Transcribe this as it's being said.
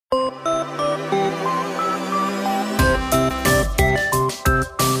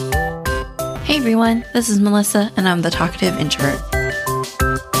everyone, this is Melissa, and I'm the talkative introvert.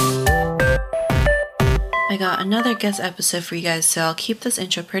 I got another guest episode for you guys, so I'll keep this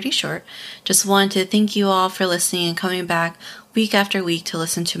intro pretty short. Just wanted to thank you all for listening and coming back week after week to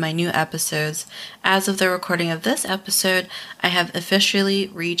listen to my new episodes. As of the recording of this episode, I have officially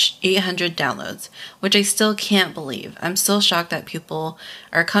reached 800 downloads, which I still can't believe. I'm still shocked that people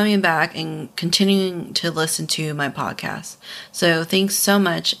are coming back and continuing to listen to my podcast. So thanks so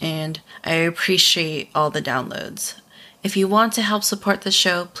much, and I appreciate all the downloads. If you want to help support the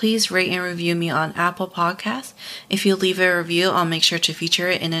show, please rate and review me on Apple Podcasts. If you leave a review, I'll make sure to feature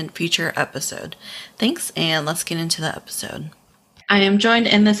it in a future episode. Thanks, and let's get into the episode. I am joined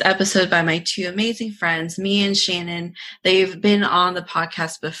in this episode by my two amazing friends, Mia and Shannon. They've been on the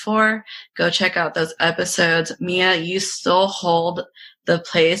podcast before. Go check out those episodes. Mia, you still hold the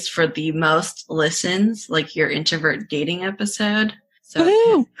place for the most listens, like your introvert dating episode. So,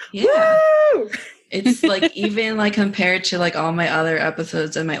 woo! Yeah. Woo! It's like, even like compared to like all my other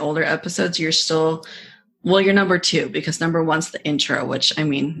episodes and my older episodes, you're still, well, you're number two, because number one's the intro, which I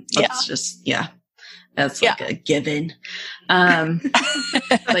mean, that's like a given.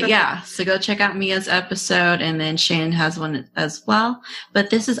 But yeah, so go check out Mia's episode, and then Shannon has one as well.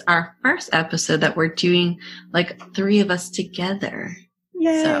 But this is our first episode that we're doing like three of us together.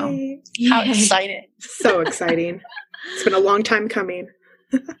 Yay! So, How exciting. So exciting. It's been a long time coming.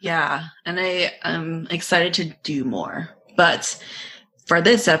 Yeah, and I am excited to do more. But for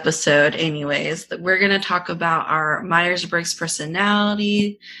this episode, anyways, we're going to talk about our Myers-Briggs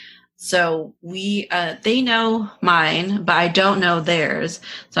personality. So they know mine, but I don't know theirs.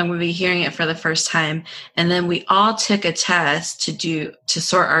 So I'm going to be hearing it for the first time. And then we all took a test to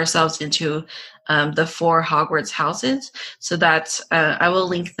sort ourselves into the 4 Hogwarts houses. So that's I will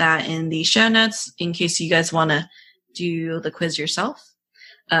link that in the show notes in case you guys want to do the quiz yourself.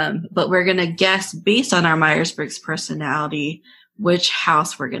 But we're going to guess based on our Myers-Briggs personality which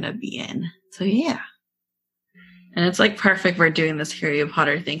house we're going to be in. So yeah. And it's like perfect we're doing this Harry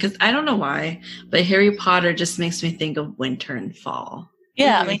Potter thing, because I don't know why, but Harry Potter just makes me think of winter and fall.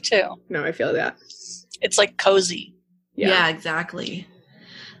 Yeah, me too. No, I feel that. It's like cozy. Yeah, exactly.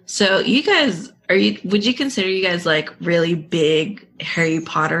 So you guys, would you consider you guys like really big Harry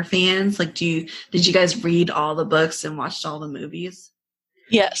Potter fans? Like did you guys read all the books and watched all the movies?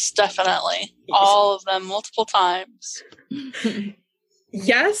 Yes, definitely. All of them, multiple times.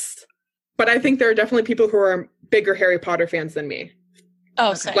 Yes, but I think there are definitely people who are bigger Harry Potter fans than me.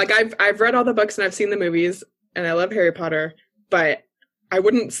 Oh, okay. Like I've read all the books and I've seen the movies and I love Harry Potter, but I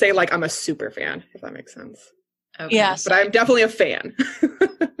wouldn't say like I'm a super fan, if that makes sense. Okay. Yeah, but I'm definitely a fan.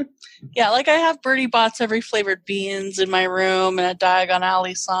 Yeah, like I have Bertie Bott's Every Flavored Beans in my room and a Diagon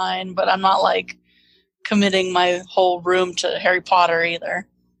Alley sign, but I'm not like committing my whole room to Harry Potter either.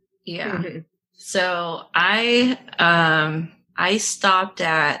 Yeah. Mm-hmm. So I stopped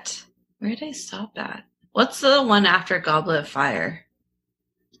at, where did I stop at? What's the one after Goblet of Fire?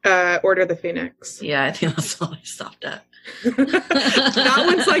 Order of the Phoenix. Yeah, I think that's the one I stopped at. That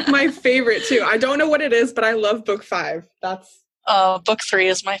one's like my favorite too. I don't know what it is, but I love book 5. Book 3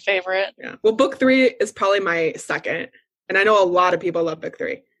 is my favorite. Yeah. Well, book 3 is probably my second. And I know a lot of people love book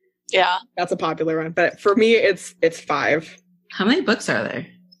 3. Yeah. That's a popular one. But for me, it's 5. How many books are there?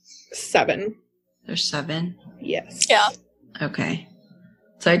 7. There's 7? Yes. Yeah. Okay.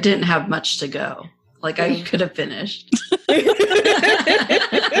 So I didn't have much to go. Like I could have finished.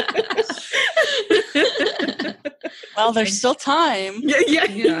 Well, there's still time. Yeah,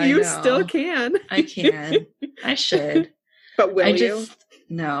 I you know. still can. I can. I should. But will you?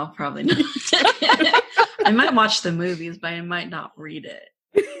 No, probably not. I might watch the movies, but I might not read it.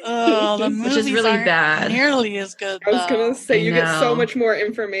 Oh, the movies Which is really aren't bad. nearly as good, I was going to say, you get so know. much more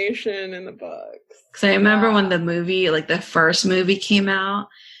information in the books. Because I remember when the movie, like the first movie came out,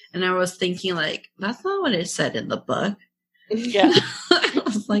 and I was thinking, like, that's not what it said in the book. Yeah. I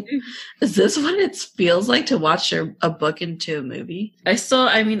was like, is this what it feels like to watch a book into a movie? I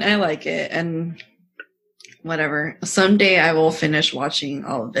like it, and whatever. Someday I will finish watching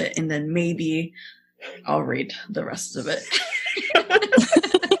all of it, and then maybe I'll read the rest of it.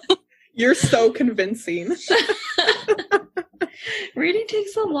 You're so convincing. Reading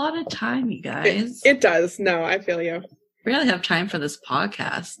takes a lot of time, you guys. It does. No, I feel you. We really have time for this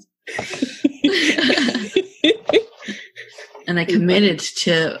podcast. And I committed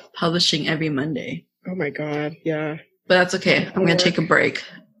to publishing every Monday. Oh my God. Yeah. But that's okay. I'm going to take a break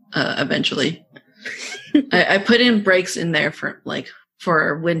eventually. I put in breaks in there for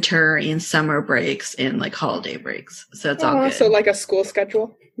winter and summer breaks and like holiday breaks. So it's all good. So like a school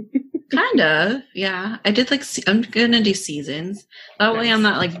schedule? Kind of, yeah. I did like, I'm gonna do seasons. That way I'm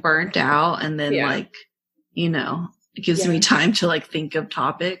not like burnt out and then like, you know, it gives me time to like think of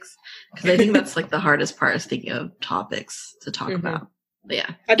topics. Because I think that's like the hardest part is thinking of topics to talk about. But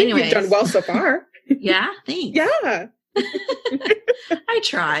yeah. I think you've done well so far. Yeah, thanks. Yeah. I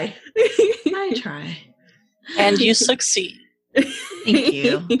try. I try. And you succeed. Thank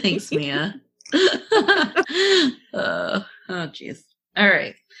you. Thanks, Mia. Oh, jeez. All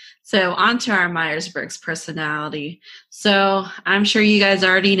right. So on to our Myers-Briggs personality. So I'm sure you guys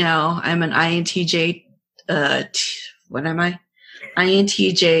already know I'm an INTJ. What am I?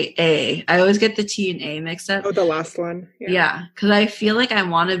 INTJA. I always get the T and A mixed up. Oh, the last one. Yeah, because I feel like I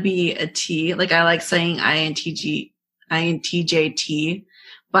want to be a T. Like I like saying INTJT,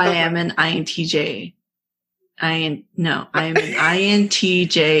 but I am an INTJ. I'm an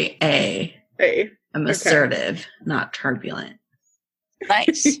INTJA. Hey. I'm assertive, not turbulent.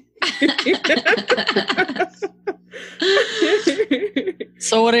 Nice.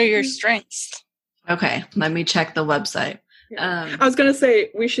 So what are your strengths? Okay, let me check the website. I was going to say,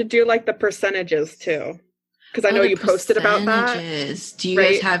 we should do like the percentages too. Because I know you posted about that. Do you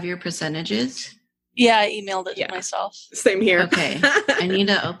guys have your percentages? Yeah, I emailed it to myself. Same here. Okay, I need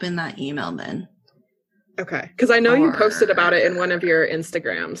to open that email then. Okay, because I know you posted about it in one of your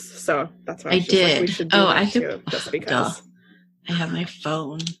Instagrams, so that's why I did. Like, we should do I could too, just because. I have my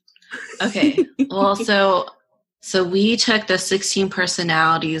phone. Okay, well, so we took the 16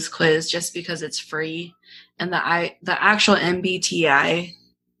 personalities quiz just because it's free, and the actual MBTI,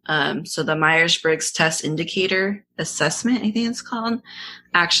 so the Myers-Briggs Test Indicator Assessment, I think it's called,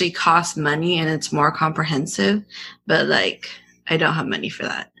 actually costs money and it's more comprehensive, but like I don't have money for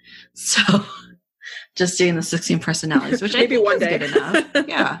that, so. Just doing the 16 personalities, which maybe I think one is day. Good enough.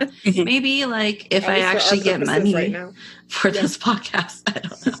 Yeah. Maybe like if I actually get money for this podcast, I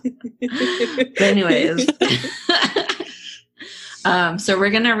don't know. But anyways. So we're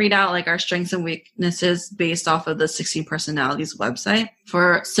going to read out like our strengths and weaknesses based off of the 16 personalities website.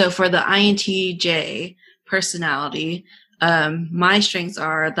 For the INTJ personality, my strengths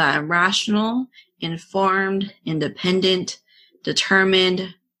are that I'm rational, informed, independent,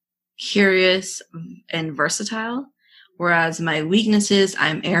 determined, curious, and versatile. Whereas my weaknesses,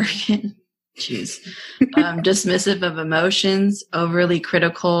 I'm arrogant, dismissive of emotions, overly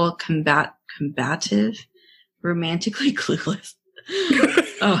critical, combative, romantically clueless.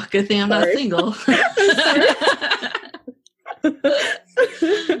 Oh, good thing I'm not single.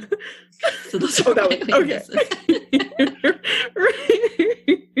 So those are my weaknesses.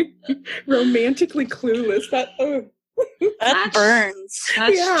 Romantically clueless. That burns.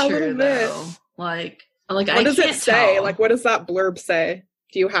 That's true, though. Like what does it say? Like, what does that blurb say?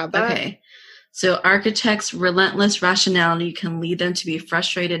 Do you have that? Okay. So architects' relentless rationality can lead them to be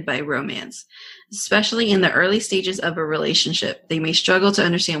frustrated by romance, especially in the early stages of a relationship. They may struggle to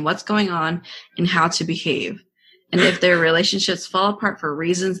understand what's going on and how to behave. And if their relationships fall apart for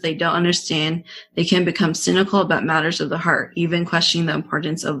reasons they don't understand, they can become cynical about matters of the heart, even questioning the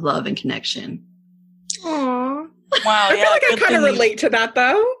importance of love and connection. Aww. Wow, I feel like I kind of relate to that,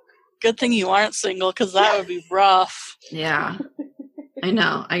 though. Good thing you aren't single, because that would be rough. Yeah. I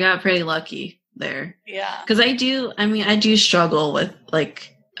know. I got pretty lucky there. Yeah. Because I do struggle with,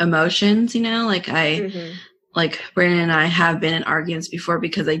 like, emotions, you know? Like, like, Brandon and I have been in arguments before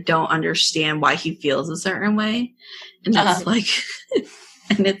because I don't understand why he feels a certain way. And that's, like,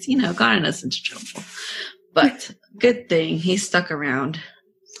 and it's, gotten us into trouble. But good thing he's stuck around.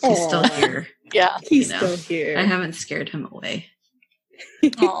 He's still here. Yeah. He's still here. I haven't scared him away.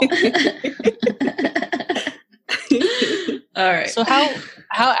 All right. So how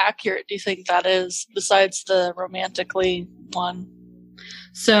accurate do you think that is, besides the romantically one?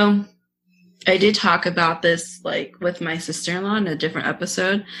 So I did talk about this like with my sister-in-law in a different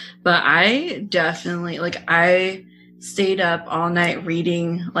episode, but I definitely I stayed up all night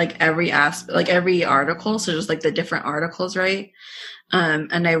reading like every aspect, like every article. So just like the different articles, right?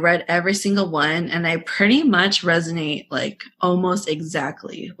 And I read every single one, and I pretty much resonate like almost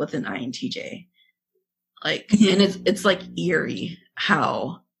exactly with an INTJ. Like, and it's like eerie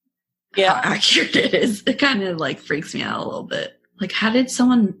how accurate it is. It kind of like freaks me out a little bit. Like, how did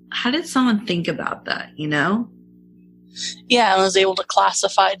someone think about that? Yeah, I was able to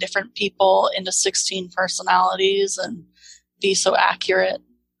classify different people into 16 personalities and be so accurate.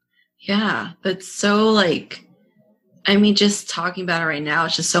 Yeah, that's so like. I mean, just talking about it right now,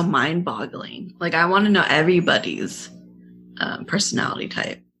 it's just so mind-boggling. Like, I want to know everybody's personality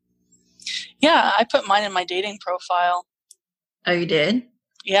type. Yeah, I put mine in my dating profile. Oh, you did?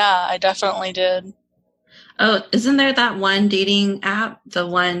 Yeah, I definitely did. Oh, isn't there that one dating app? The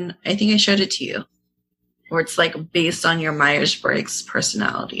one, I think I showed it to you, where it's like based on your Myers-Briggs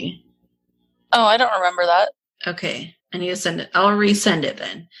personality. Oh, I don't remember that. Okay. I need to send it. I'll resend it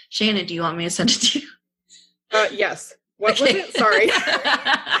then. Shannon, do you want me to send it to you? Yes. What was it? Sorry.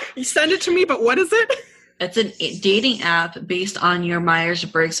 You send it to me, but what is it? It's a dating app based on your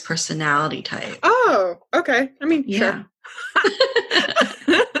Myers-Briggs personality type. Oh, okay. I mean, Yeah. sure.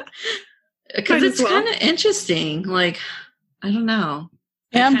 Because Might it's as well. kind of interesting. Like, I don't know.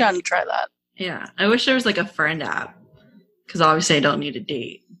 Yeah, I'm down to try that. Yeah. I wish there was like a friend app. Because obviously I don't need a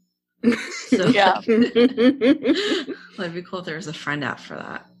date. So Yeah. it'd be cool if there was a friend app for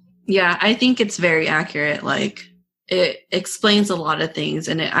that. Yeah, I think it's very accurate. Like, it explains a lot of things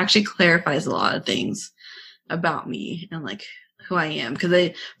and it actually clarifies a lot of things about me and like who I am.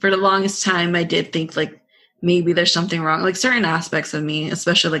 Because for the longest time, I did think like maybe there's something wrong, like certain aspects of me,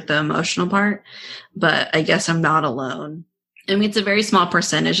 especially like the emotional part. But I guess I'm not alone. I mean, it's a very small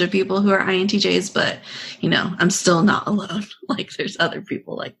percentage of people who are INTJs, but you know, I'm still not alone. Like, there's other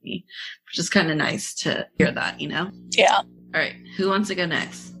people like me, which is kind of nice to hear that, you know? Yeah. All right, who wants to go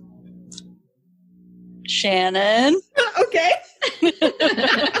next? Shannon. Okay. I'll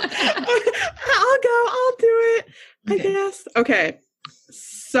go. I'll do it. I Okay. guess. Okay.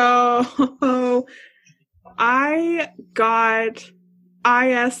 So I got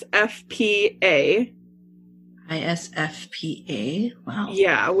ISFPA. ISFPA. Wow.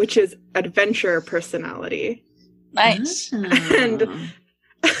 Yeah, which is adventure personality. Nice. And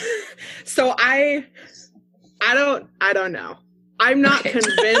so I don't know. I'm not Okay.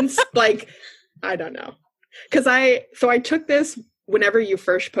 convinced. Like, I don't know. Because I took this whenever you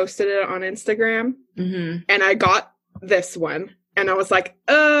first posted it on Instagram, Mm-hmm. and I got this one, and I was like,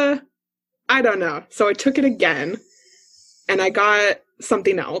 I don't know. So I took it again, and I got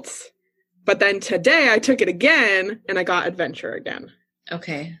something else. But then today I took it again, and I got adventure again.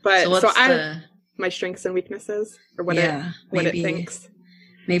 Okay. But what's so the, my strengths and weaknesses, or what maybe, it thinks.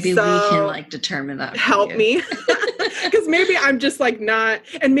 Maybe So, we can like determine that. for Help you. me. Because maybe I'm just like not,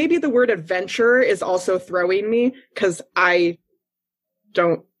 and maybe the word adventure is also throwing me because I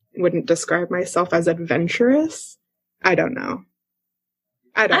wouldn't describe myself as adventurous. I don't know.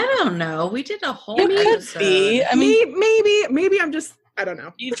 I don't know. We did a whole You could episode. be. I mean, maybe I'm just, I don't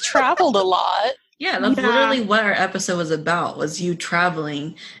know. you've traveled a lot. Yeah, that's Yeah. literally what our episode was about, was you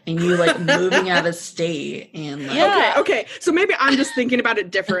traveling and you like moving out of state and like, Yeah. Okay. So maybe I'm just thinking about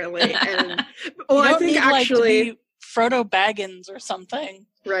it differently. And well, You I don't think need, actually, like, to be Frodo Baggins or something.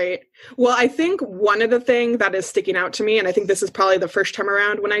 right. Well, I think one of the things that is sticking out to me, and I think this is probably the first time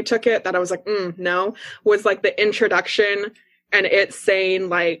around when I took it that I was like, no, was like the introduction, and it's saying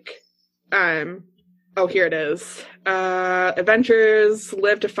like, here it is. Adventurers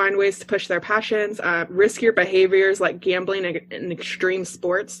live to find ways to push their passions. Riskier behaviors like gambling and extreme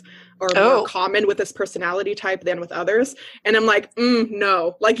sports are more common with this personality type than with others. And I'm like,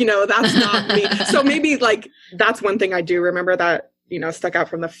 no, like, that's not me. So maybe like, that's one thing I do remember that, stuck out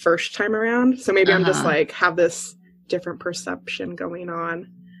from the first time around. So maybe I'm just like, have this different perception going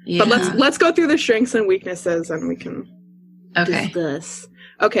on. yeah. But let's go through the strengths and weaknesses and we can okay. discuss.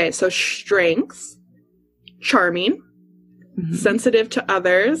 Okay, so strengths: charming, Mhm. sensitive to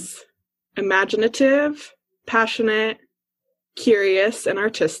others, imaginative, passionate, curious, and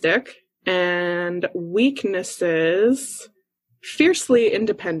artistic. And weaknesses: fiercely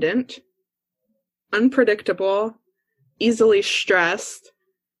independent, unpredictable, easily stressed,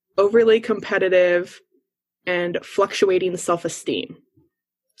 overly competitive, and fluctuating self-esteem.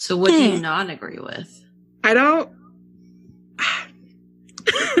 So what do you not agree with? I don't.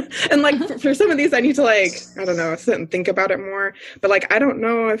 And like for some of these, I need to like, I don't know, sit and think about it more. But like, I don't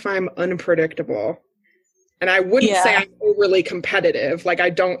know if I'm unpredictable. And I wouldn't say I'm overly competitive. Like, I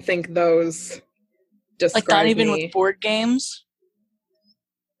don't think those describe Like, not even me. with board games?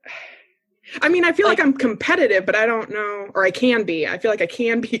 I mean, I feel like I'm competitive, but I don't know, or I can be. I feel like I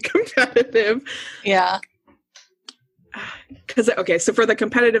can be competitive. Yeah. So for the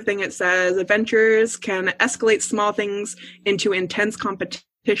competitive thing, it says adventurers can escalate small things into intense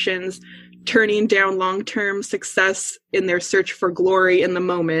competitions, turning down long-term success in their search for glory in the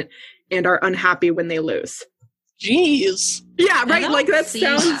moment, and are unhappy when they lose. Jeez. Yeah, right. don't Like that see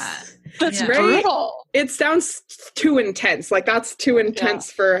sounds. that. That's Yeah. brutal. It sounds too intense. Like that's too intense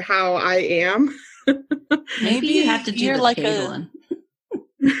for how I am. Maybe you have to do you're the like paid a- one.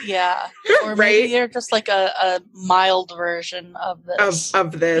 Yeah. Or Right. maybe you're just like a mild version of this.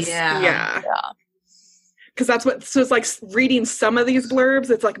 Of this. Yeah. Yeah. Yeah. Because that's what, so it's like reading some of these blurbs,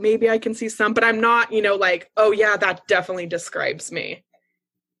 it's like maybe I can see some, but I'm not, like, oh yeah, that definitely describes me.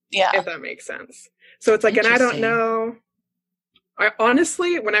 Yeah. If that makes sense. So it's like, and I don't Interesting. know. I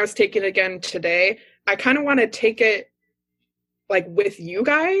honestly, when I was taking it again today, I kind of want to take it like with you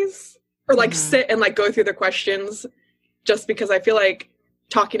guys, or like sit and like go through the questions, just because I feel like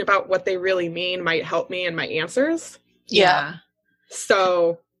talking about what they really mean might help me in my answers. Yeah.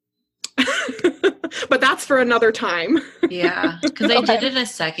 So, but that's for another time. Yeah, because I did it a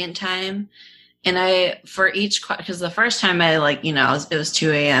second time, and for each, because the first time I like, it was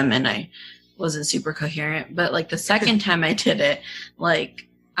 2 a.m. and I wasn't super coherent, but like the second time I did it, like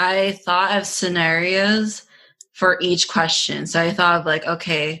I thought of scenarios for each question. So I thought of like,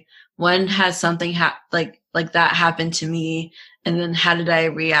 okay, when has something like that happened to me, and then how did I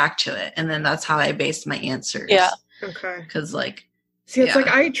react to it, and then that's how I based my answers. Yeah. Okay. Because like, see, it's like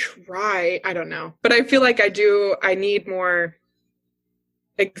I don't know, but I feel like I need more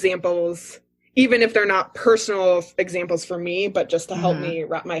examples, even if they're not personal examples for me, but just to help me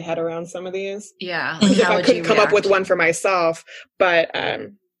wrap my head around some of these. Yeah. Like if I couldn't come up with one for myself, but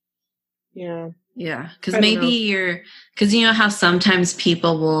yeah. Yeah. Because maybe because you know how sometimes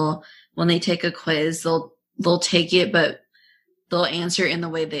people will, when they take a quiz, they'll take it, but they'll answer in the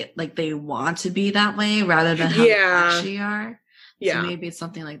way they want to be that way rather than how they actually are. Yeah. So maybe it's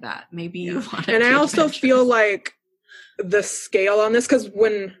something like that. Maybe you want to. And I also feel like the scale on this, because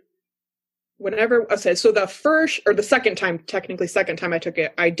whenever so the second time I took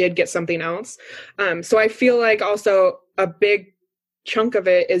it, I did get something else. So I feel like also a big chunk of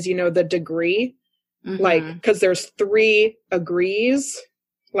it is, the degree, like, because there's 3 agrees,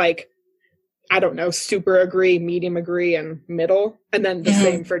 like, I don't know, super agree, medium agree, and middle, and then the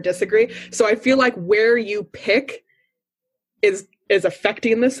same for disagree. So I feel like where you pick is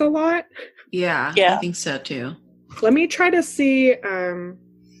affecting this a lot. Yeah. I think so too. Let me try to see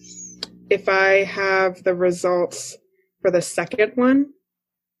if I have the results for the second one,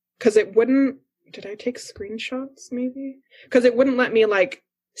 because it wouldn't. Did I take screenshots? Maybe because it wouldn't let me like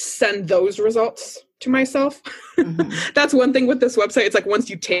send those results to myself. That's one thing with this website. It's like once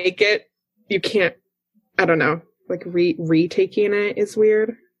you take it, you can't. I don't know. Like retaking it is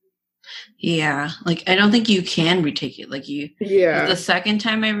weird. Yeah, like I don't think you can retake it. Like the second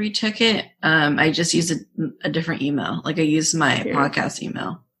time I retook it, I just used a different email. Like I used my podcast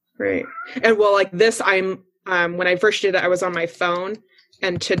email. Right. And well, like this, when I first did it, I was on my phone,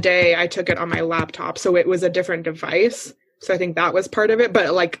 and today I took it on my laptop. So it was a different device. So I think that was part of it.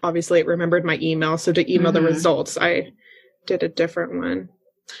 But like, obviously it remembered my email. So to email the results, I did a different one.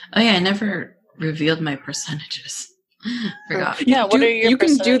 Oh yeah. I never revealed my percentages. Forgot. What are your You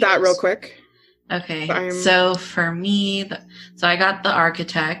can do that real quick. Okay. So for me, so I got the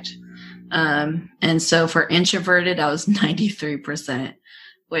architect. And so for introverted, I was 93%,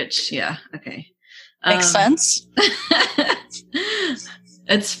 which, okay. Makes sense.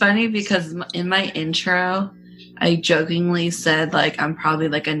 It's funny because in my intro, I jokingly said like I'm probably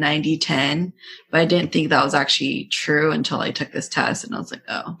like a 90-10, but I didn't think that was actually true until I took this test, and I was like,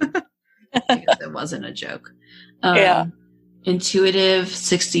 oh, I guess it wasn't a joke. Intuitive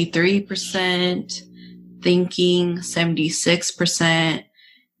 63%, thinking 76%,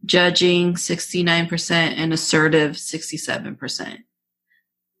 judging 69%, and assertive 67%.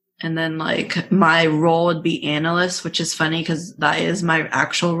 And then like my role would be analyst, which is funny because that is my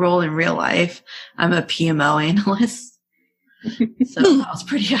actual role in real life. I'm a PMO analyst. So that was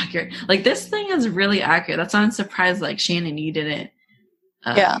pretty accurate. Like this thing is really accurate. That's why I'm surprised like Shannon, you didn't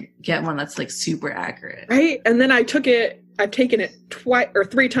get one that's like super accurate. Right. And then I've taken it twice or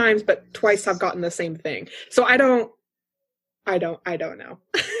 3 times, but twice I've gotten the same thing. So I don't know.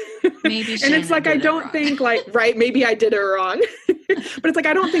 Maybe and it's like, I don't think like, right. Maybe I did it wrong, but it's like,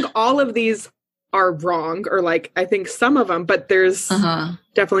 I don't think all of these are wrong, or like, I think some of them, but there's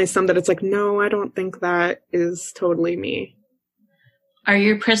definitely some that it's like, no, I don't think that is totally me. Are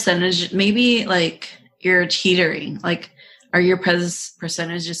your percentage, maybe like you're teetering, like, are your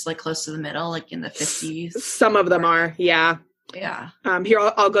percentage just like close to the middle, like in the 50s? Some of them are, yeah. Yeah. Here,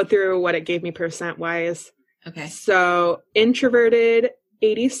 I'll go through what it gave me percent wise. Okay. So introverted,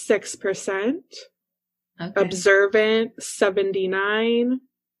 86%. Okay. Observant, 79.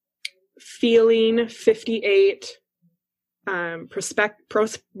 Feeling, 58.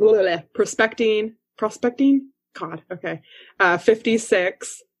 Prospecting? God, okay.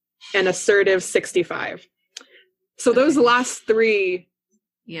 56. And assertive, 65. So those last 3.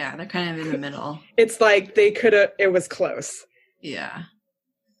 Yeah, they're kind of in the middle. It's like it was close. Yeah.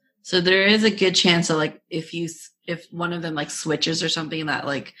 So there is a good chance that like if one of them like switches or something that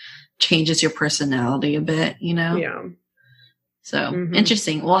like changes your personality a bit, Yeah. So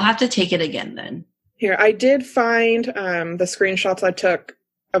interesting. We'll have to take it again then. Here, I did find the screenshots I took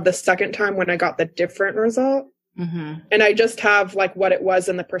of the second time when I got the different result. Mm-hmm. And I just have like what it was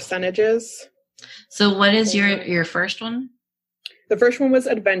in the percentages. So what is your first one? The first one was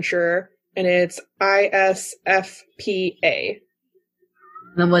adventurer, and it's ISFPA.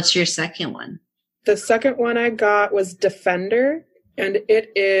 Then what's your second one? The second one I got was defender, and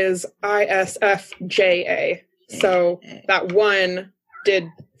it is ISFJA. So that one did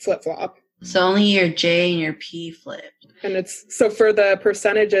flip-flop. So only your J and your P flipped. And it's so for the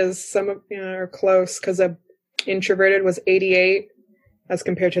percentages, some of are close because a introverted was 88 as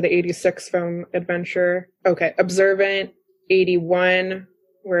compared to the 86 from adventure. Okay, observant 81,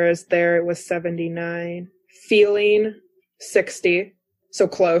 whereas there it was 79. Feeling 60, so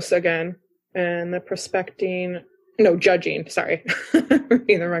close again. And the judging, sorry.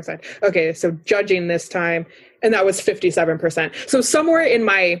 Reading the wrong side. Okay, so judging this time, and that was 57%. So somewhere in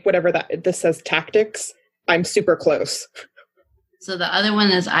my, whatever this says tactics, I'm super close. So the other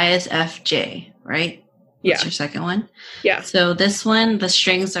one is ISFJ, right? Yeah. What's your second one? Yeah. So this one, the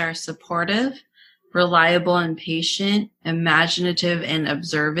strengths are supportive, reliable and patient, imaginative and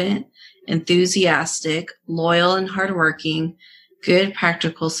observant, enthusiastic, loyal and hardworking, good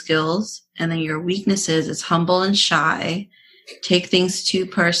practical skills. And then your weaknesses is humble and shy, take things too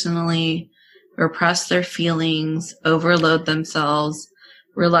personally, repress their feelings, overload themselves,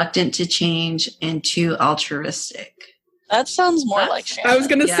 reluctant to change, and too altruistic. That sounds more like Shannon. I was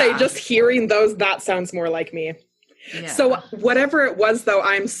going to say, just hearing those, that sounds more like me. Yeah. So whatever it was, though,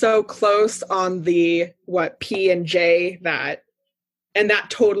 I'm so close on the, P and J and that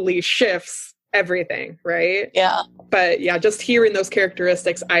totally shifts everything, right? Yeah. But yeah, just hearing those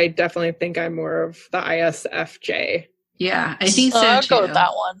characteristics, I definitely think I'm more of the ISFJ. Yeah, I think so I'll too. go with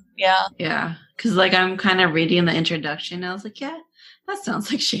that one. Yeah. Yeah, because I'm kind of reading the introduction, and I was like, yeah, that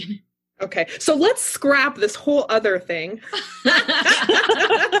sounds like Shannon. Okay, so let's scrap this whole other thing.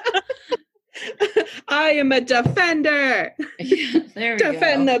 I am a defender. Yeah, there we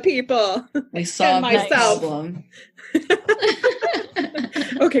Defend go. the people. I saw myself. Problem.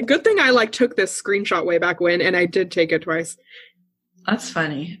 Okay, good thing I took this screenshot way back when, and I did take it twice. That's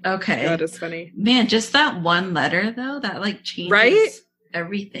funny. Okay. That is funny. Man, just that one letter though, that changes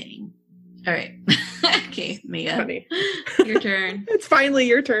everything. All right. Okay, Mia. Funny. Your turn. It's finally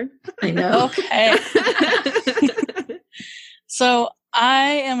your turn. I know. Okay. So I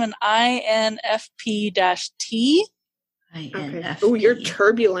am an INFP-T. Okay. Oh, you're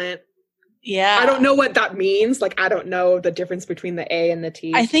turbulent. Yeah. I don't know what that means. I don't know the difference between the A and the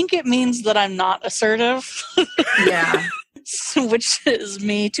T. I think it means that I'm not assertive. Yeah. Which is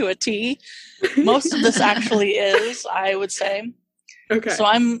me to a T. Most of this actually is, I would say. Okay. So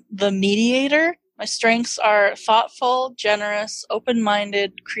I'm the mediator. My strengths are thoughtful, generous,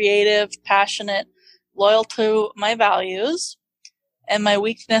 open-minded, creative, passionate, loyal to my values. And my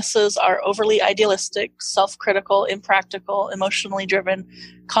weaknesses are overly idealistic, self-critical, impractical, emotionally driven,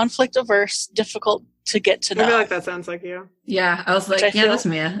 conflict-averse, difficult to get to know. I feel like that sounds like you. Yeah, I was like, that's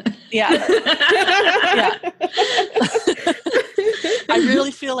Mia. Yeah. Yeah. I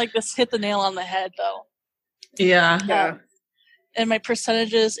really feel like this hit the nail on the head, though. Yeah. And my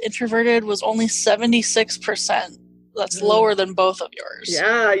percentages, introverted was only 76%. That's lower than both of yours.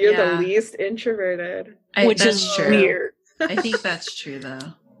 Yeah, you're the least introverted. Which is weird. I think that's true,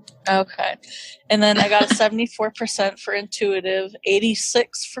 though. Okay. And then I got a 74% for intuitive,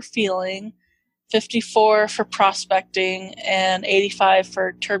 86 for feeling, 54 for prospecting, and 85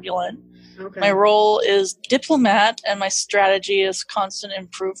 for turbulent. Okay. My role is diplomat, and my strategy is constant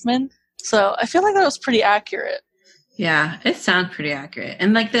improvement. So I feel like that was pretty accurate. Yeah, it sounds pretty accurate.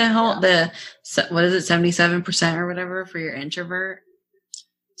 And what is it, 77% or whatever for your introvert?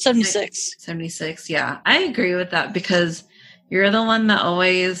 76. 76, yeah. I agree with that because you're the one that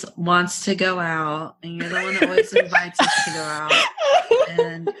always wants to go out, and you're the one that always invites us to go out.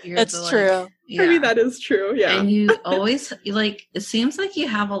 And That's true. Yeah. I mean, that is true, yeah. And you always, it seems like you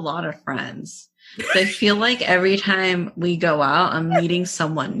have a lot of friends. So I feel like every time we go out, I'm meeting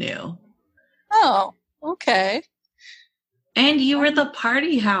someone new. Oh, okay. And you were the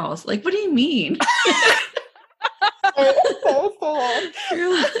party house. What do you mean?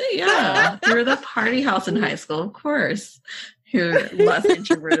 Yeah, you were the party house in high school, of course. You're less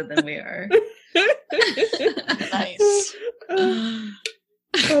introverted than we are. Nice.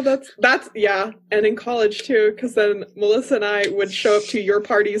 Oh, that's yeah. And in college too, because then Melissa and I would show up to your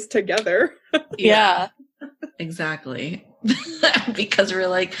parties together. Yeah. Exactly. Because we're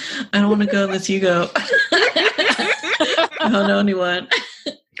like, I don't want to go unless you go. I don't know anyone.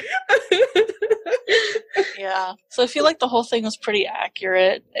 Yeah. So I feel like the whole thing was pretty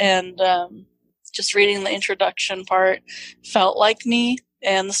accurate, and just reading the introduction part felt like me.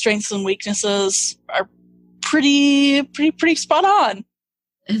 and the strengths and weaknesses are pretty spot on.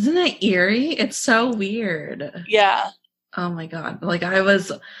 Isn't it eerie? It's so weird. Yeah. Oh my god. Like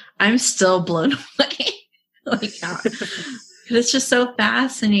I'm still blown away. Like it's just so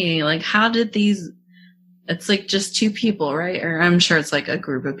fascinating. Like how did it's like just two people, right? Or I'm sure it's like a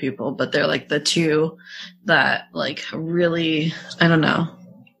group of people, but they're like the two that like really, I don't know,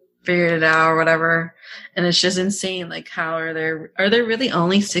 figured it out or whatever. And it's just insane. Like how are there really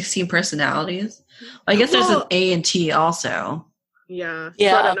only 16 personalities? I guess there's an A and T also. Yeah.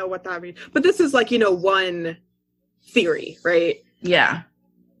 Yeah. So I don't know what that means. But this is like, one theory, right? Yeah.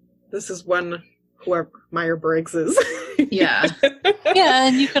 This is one whoever Myers-Briggs is. Yeah. Yeah,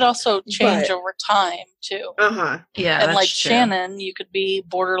 and you could also change over time too. Uh-huh. Yeah. And like true. Shannon, you could be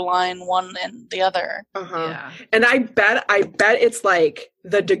borderline one and the other. Uh-huh. Yeah. And I bet it's like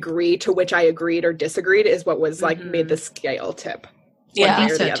the degree to which I agreed or disagreed is what was like made the scale tip. Yeah. I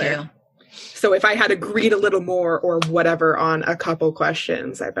think or so the other. too. So if I had agreed a little more or whatever on a couple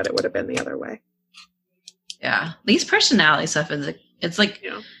questions, I bet it would have been the other way. Yeah. These personality stuff it's like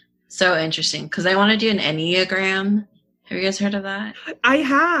so interesting because I want to do an Enneagram. Have you guys heard of that? I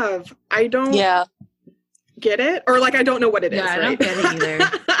have. I don't get it. Or like I don't know what it is. I don't get it either.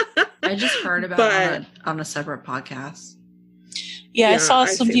 I just heard about it on a separate podcast. Yeah, I saw I've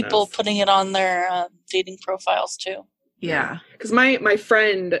some seen people those. putting it on their dating profiles too. Yeah. Because my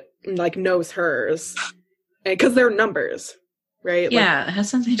friend like knows hers. Because they're numbers, right? Yeah, it has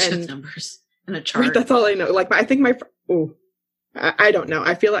something to do with and- numbers in a chart. Right, that's all I know. Like, I think I don't know.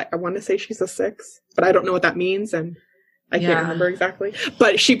 I feel like I want to say she's a 6, but I don't know what that means, and I can't remember exactly.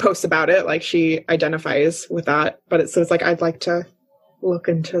 But she posts about it, like she identifies with that. But it's like I'd like to look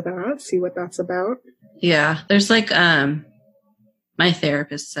into that, see what that's about. Yeah, there's like my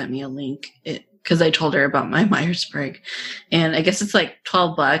therapist sent me a link because I told her about my Myers-Briggs, and I guess it's like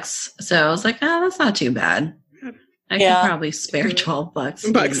 $12. So I was like, oh, that's not too bad. I can probably spare $12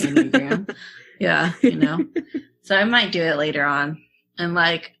 to get an Enneagram. Yeah, So I might do it later on. And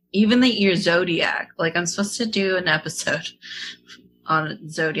like even your zodiac, like I'm supposed to do an episode on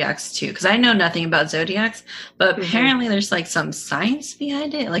zodiacs too, because I know nothing about zodiacs, but apparently there's like some science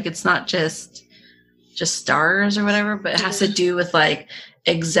behind it. Like it's not just stars or whatever, but it has to do with like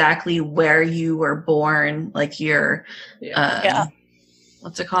exactly where you were born, like your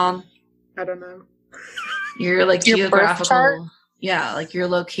what's it called? I don't know. Your like your birth chart? geographical, like your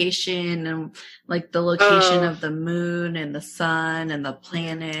location and like the location of the moon and the sun and the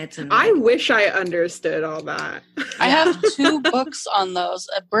planets. And I wish I understood all that. I have 2 books on those: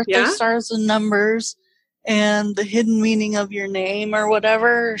 Birthday Stars and Numbers, and The Hidden Meaning of Your Name, or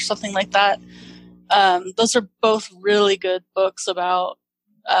whatever, or something like that. Those are both really good books about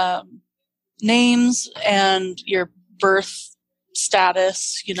names and your birth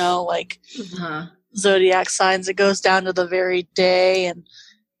status. Like. Zodiac signs. It goes down to the very day and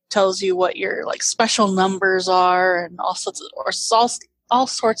tells you what your like special numbers are and all sorts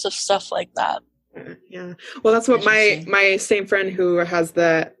of stuff like that. Yeah. Well, that's what my same friend who has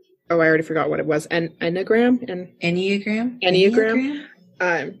I already forgot what it was. Enneagram.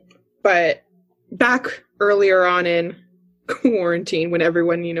 But back earlier on in quarantine, when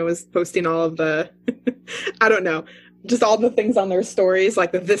everyone is posting all of the I don't know, just all the things on their stories,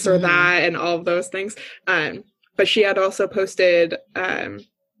 like the this or that and all of those things. But she had also posted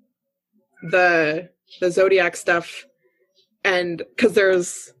the zodiac stuff, and because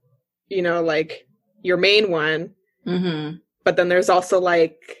there's like your main one, but then there's also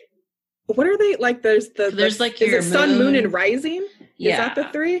like, what are they like? There's like is it sun, moon, and rising? Is that the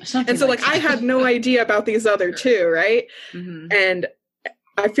 3? Something and so like I had no idea about these other 2, right? And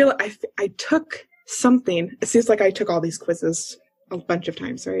I feel I took something. It seems like I took all these quizzes a bunch of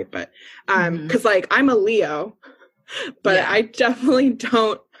times, right? But because like I'm a Leo, but I definitely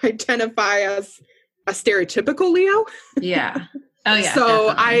don't identify as a stereotypical Leo. Yeah. Oh yeah.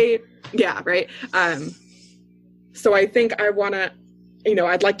 So definitely. right. So I think I want to,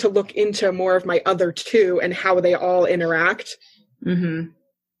 I'd like to look into more of my other 2 and how they all interact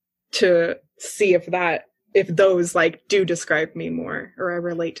to see if those like do describe me more, or I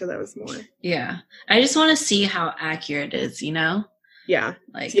relate to those more. Yeah. I just want to see how accurate it is, Yeah.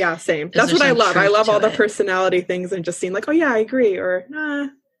 Like, yeah, same. That's what I love. I love all the personality things and just seeing like, oh yeah, I agree, or nah.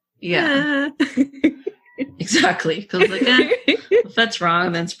 Yeah. Exactly. Because like, if that's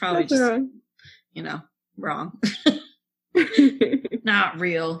wrong, then it's probably just wrong. Not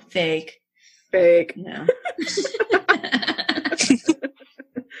real, fake. No.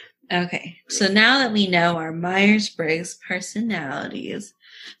 Okay, so now that we know our Myers-Briggs personalities,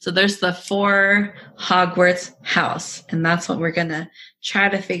 So there's the 4 Hogwarts house, and that's what we're going to try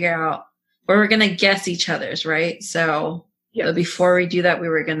to figure out, or we're going to guess each other's, right? So Yes. before we do that, we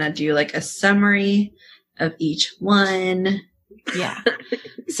were going to do like a summary of each one. Yeah.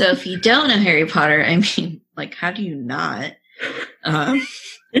 So if you don't know Harry Potter, I mean, like, how do you not? I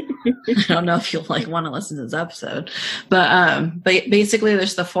don't know if you'll like want to listen to this episode, but basically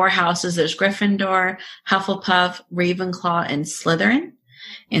there's the 4 houses. There's Gryffindor, Hufflepuff, Ravenclaw, and Slytherin.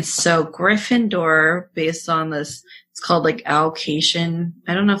 And so Gryffindor, based on this, it's called like allocation.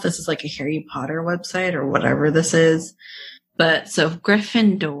 I don't know if this is like a Harry Potter website or whatever this is, but so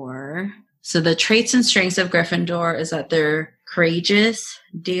Gryffindor. So the traits and strengths of Gryffindor is that they're courageous,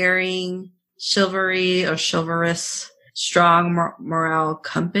 daring, chivalry or chivalrous, strong moral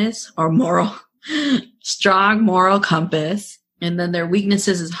compass. Strong moral compass. And then their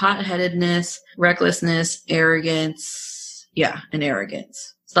weaknesses is hot-headedness, recklessness, arrogance. Yeah, and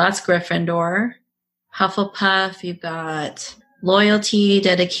arrogance. So that's Gryffindor. Hufflepuff, you've got loyalty,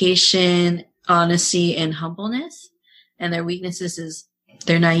 dedication, honesty, and humbleness. And their weaknesses is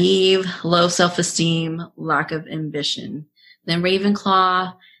they're naive, low self-esteem, lack of ambition. Then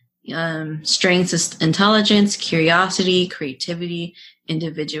Ravenclaw, strengths is intelligence, curiosity, creativity,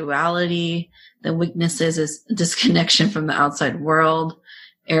 individuality. The weaknesses is disconnection from the outside world,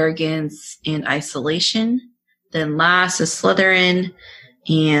 arrogance, and isolation. Then last is Slytherin,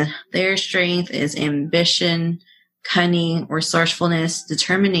 and their strength is ambition, cunning, resourcefulness,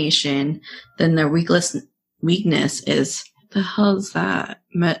 determination. Then their weakness is, the hell is that?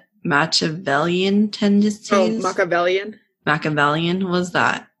 Machiavellian tendencies? Oh, Machiavellian. Machiavellian, what was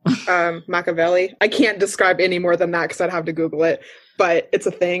that? Machiavelli. I can't describe any more than that because I'd have to Google it, but it's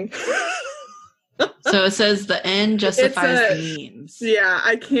a thing. So it says the end justifies the means. Yeah,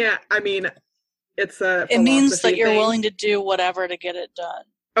 I can't. I mean, it's a. It means that you're thing. willing to do whatever to get it done.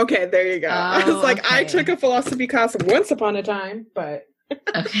 Okay, there you go. I was like, okay. I took a philosophy class once upon a time, but.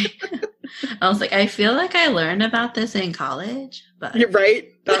 Okay. I was like, I feel like I learned about this in college, but You're right.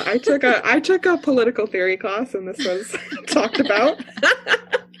 I took a political theory class, and this was talked about.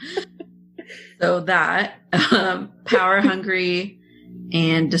 So that power hungry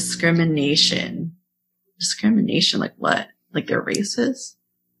and discrimination. Discrimination, like what? Like they're racist?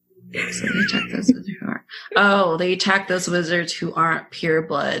 So they attack those wizards who aren't. Oh, they attack those wizards who aren't pure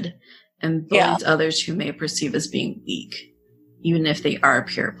blood and bullies others who may perceive as being weak, even if they are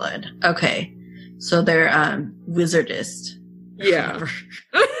pure blood. Okay. So they're wizardist. Yeah.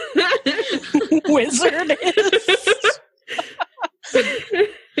 Wizardist.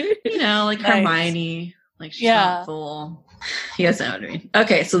 You know, like Nice. Hermione. Like she's not full. You guys know what I mean.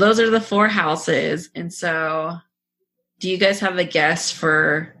 Okay, so those are the 4 houses. And so do you guys have a guess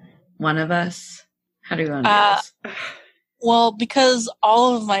for one of us? How do you want to do this? Well, because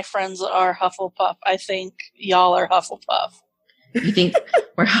all of my friends are Hufflepuff, I think y'all are Hufflepuff. You think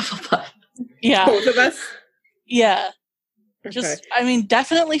we're Hufflepuff? Yeah. Both of us? Yeah. Okay. Just, I mean,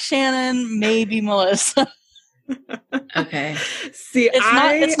 definitely Shannon, maybe Melissa. Okay. See,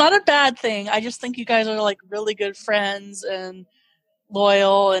 It's not a bad thing. I just think you guys are like really good friends and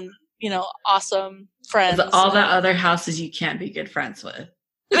loyal and, you know, awesome friends. All the other houses you can't be good friends with.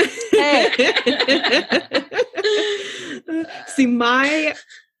 See,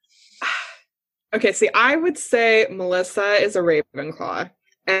 I would say Melissa is a Ravenclaw.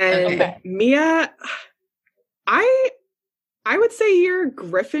 And Mia, I would say you're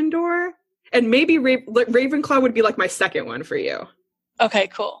Gryffindor. And maybe Ravenclaw would be like my second one for you. Okay,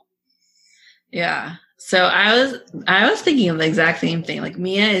 cool. Yeah. So I was thinking of the exact same thing. Like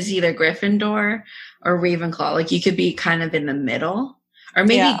Mia is either Gryffindor or Ravenclaw. Like you could be kind of in the middle. Or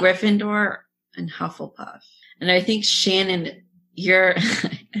maybe Gryffindor and Hufflepuff. And I think Shannon,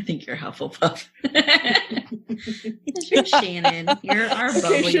 I think you're Hufflepuff. You're Shannon. You're our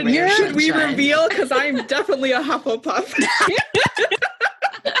bubbly should we reveal? Because I'm definitely a Hufflepuff.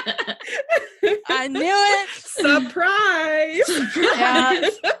 I knew it. Surprise. Yeah.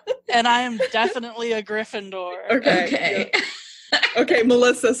 And I am definitely a Gryffindor. Okay. Yeah. Okay,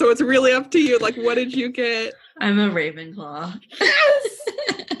 Melissa, so it's really up to you. Like, what did you get? I'm a Ravenclaw. Yes!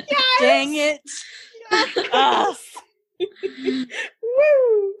 Dang it.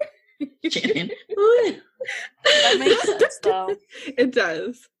 Woo! Shannon. Woo. That makes sense, though. It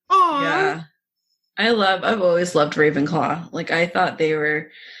does. Aww. Yeah. I've always loved Ravenclaw. Like, I thought they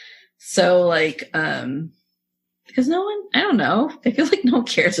were so, like, because I don't know. I feel like no one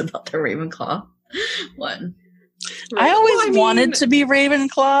cares about the Ravenclaw one. Right. I always wanted to be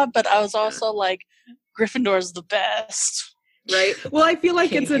Ravenclaw, but I was also like, Gryffindor's the best. right? Well, I feel like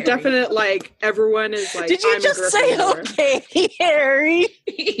Okay, it's a Harry. definite, like, everyone is like, Did you I'm just a say Gryffindor. okay, Harry?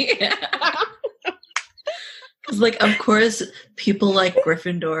 Yeah. Because, like, of course, people like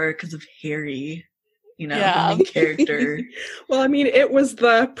Gryffindor because of Harry. You know, Yeah. the main character. Well, I mean, it was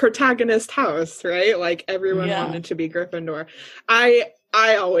the protagonist house, right? Like, everyone Yeah. wanted to be Gryffindor. I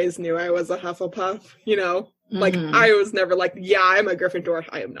always knew I was a Hufflepuff, you know? Like, Mhm. I was never like, yeah, I'm a Gryffindor.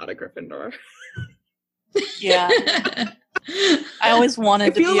 I am not a Gryffindor. Yeah. I always wanted I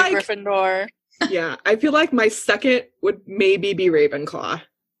to be feel a like- Gryffindor. Yeah, I feel like my second would maybe be Ravenclaw.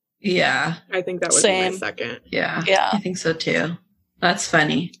 Yeah. I think that would Same. be my second. Yeah. Yeah. I think so too. That's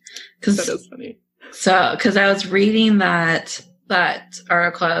funny. That Because is funny. I was reading that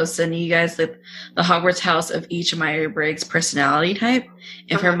article I was sending you guys, the Hogwarts house of each Myers-Briggs personality type.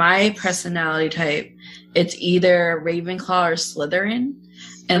 And for Uh-huh. my personality type, it's either Ravenclaw or Slytherin.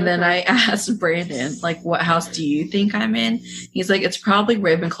 And then I asked Brandon, like, what house do you think I'm in? He's like, it's probably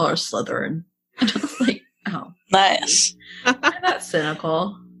Ravenclaw or Slytherin. And I was like, oh, Nice. I'm not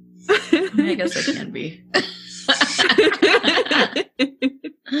cynical. I mean, I guess I can be.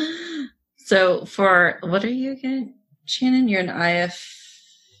 So for, what are you again, Shannon? You're an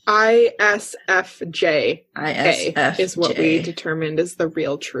ISFJ ISFJ. is what we determined is the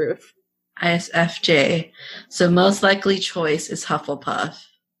real truth. ISFJ. So most likely choice is Hufflepuff.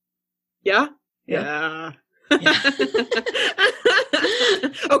 Yeah? Yeah. Yeah.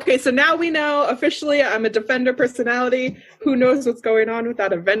 Okay, so now we know officially I'm a Defender personality. Who knows what's going on with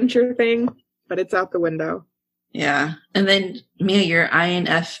that Avenger thing? But it's out the window. Yeah. And then Mia, you're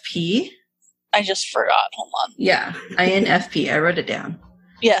INFP. I just forgot. Hold on. Yeah. INFP. I wrote it down.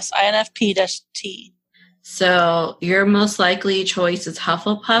 Yes, INFP-T. So your most likely choice is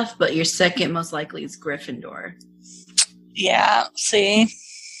Hufflepuff, but your second most likely is Gryffindor. Yeah, see?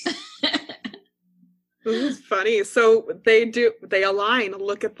 This is funny. So they align.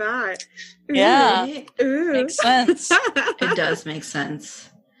 Look at that. Ooh. Yeah. Ooh. Makes sense. It does make sense.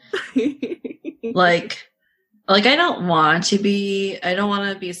 Like I don't want to be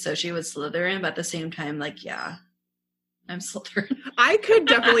associated with Slytherin, but at the same time, like, yeah, I'm Slytherin. I could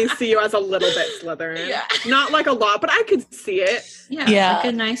definitely see you as a little bit Slytherin. Yeah. Not like a lot, but I could see it. Yeah, Yeah. like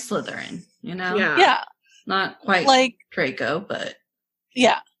a nice Slytherin, you know? Yeah. Yeah, Not quite like, Draco, but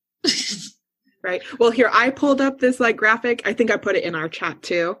yeah. Right. Well, here, I pulled up this like graphic. I think I put it in our chat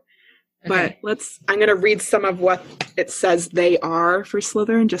too. okay. But I'm going to read some of what it says they are for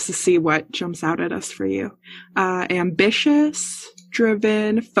Slytherin just to see what jumps out at us for you. Ambitious,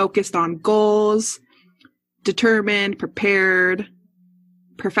 driven, focused on goals, determined, prepared,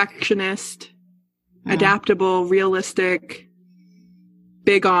 perfectionist, adaptable, realistic,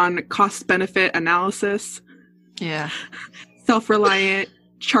 big on cost-benefit analysis, Yeah. self-reliant,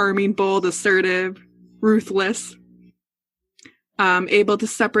 charming, bold, assertive, ruthless, able to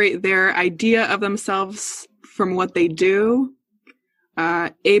separate their idea of themselves from what they do,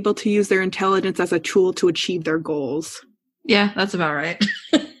 able to use their intelligence as a tool to achieve their goals. Yeah, that's about right.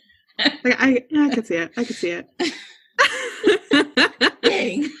 I could see it. I could see it.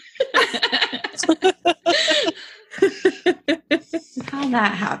 Dang. How'd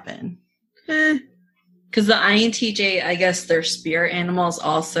that happen? Because the INTJ, I guess their spirit animal is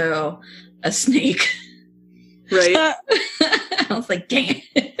also a snake. Right. I was like, dang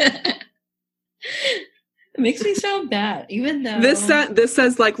it. It makes me sound bad, even though This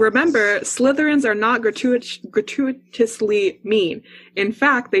says, like, remember, Slytherins are not gratuitously mean. In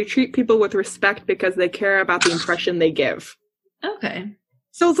fact, they treat people with respect because they care about the impression they give. Okay.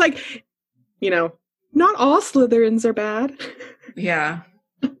 So it's like, not all Slytherins are bad. Yeah.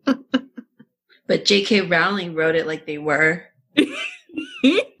 But J.K. Rowling wrote it like they were.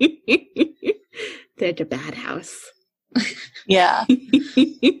 They're the bad house. Yeah.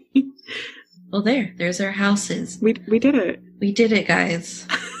 Well, there's our houses. We did it. We did it, guys.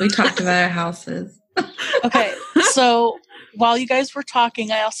 We talked about our houses. Okay, so while you guys were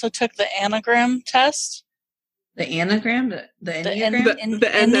talking, I also took the anagram test. The anagram? The The Enneagram?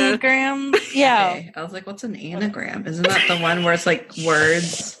 Enneagram. Yeah. Okay. I was like, what's an anagram? Isn't that the one where it's like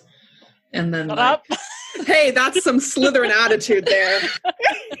words and then Shut like, up. Hey, that's some Slytherin attitude there.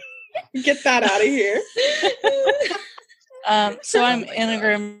 Get that out of here. So I'm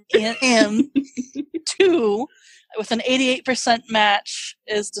Enneagram M2 with an 88% match,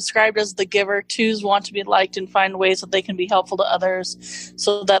 is described as the giver. Twos want to be liked and find ways that they can be helpful to others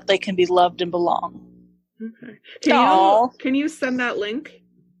so that they can be loved and belong. Okay. Aw. Can you send that link?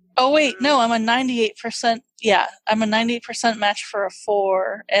 Oh, wait, no, I'm a 98%. Yeah, I'm a 98% match for a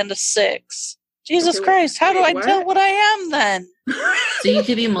 4 and a 6. Jesus Okay, Christ, how do wait, I what? tell what I am then? so you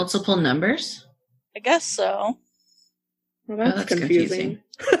could be multiple numbers? I guess so. Well, Oh, that's that's confusing.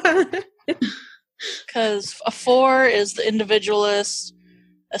 Because a 4 is the individualist,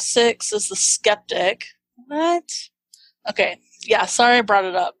 a 6 is the skeptic. What? Okay, yeah, sorry I brought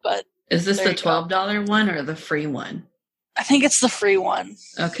it up, but Is this there the you go. $12 one or the free one? I think it's the free one.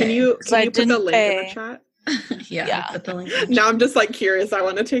 Okay. Can you I put the didn't link in pay. the chat? yeah, Yeah. put the link in the Now I'm just like curious. I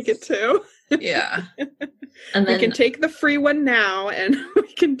want to take it too. chat. Yeah. And We then can take the free one now, and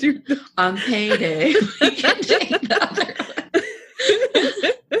we can do the. on payday, we can take the other one.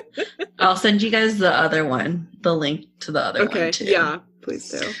 I'll send you guys the other one, the link to the other Okay. one too. Yeah. Please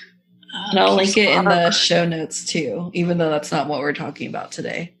do. And I'll link it in the Mark. show notes too, even though that's not what we're talking about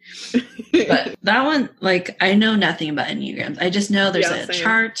today. But that one, like, I know nothing about Enneagrams. I just know there's Yeah, a same.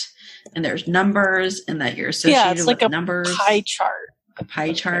 chart and there's numbers and that you're associated Yeah, it's like with a numbers. pie chart. A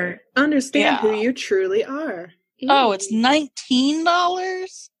pie chart. Understand who Yeah. you truly are. Oh, it's $19?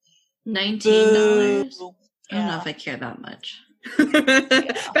 $19. Boo. I don't know Yeah. if I care that much.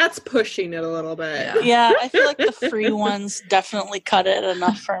 That's pushing it a little bit. Yeah. Yeah, I feel like the free ones definitely cut it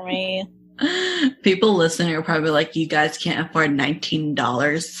enough for me. People listening are probably like, you guys can't afford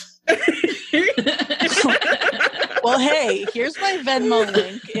 $19. Well, hey, here's my Venmo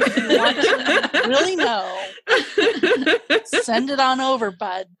link. If you want to really know, send it on over,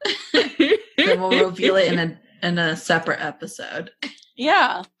 bud. Then we'll reveal it in a separate episode.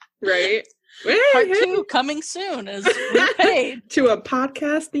 Yeah. Right? Part 2 coming soon is repaid. To a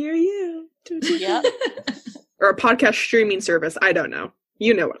podcast near you. Yep. Or a podcast streaming service. I don't know.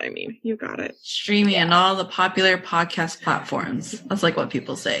 You know what I mean. You got it. Streaming on all the popular podcast platforms. That's like what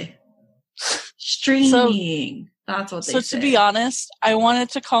people say. Streaming. That's what they So say. to be honest, I wanted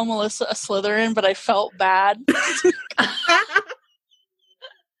to call Melissa a Slytherin, but I felt bad. You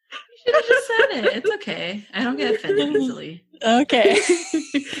should have just said it. It's okay. I don't get offended easily. Okay.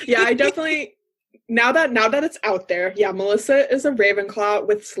 Yeah, I definitely now that it's out there, yeah, Melissa is a Ravenclaw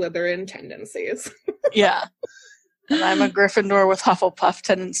with Slytherin tendencies. Yeah. And I'm a Gryffindor with Hufflepuff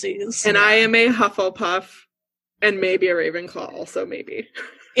tendencies. And I am a Hufflepuff and maybe a Ravenclaw also, maybe.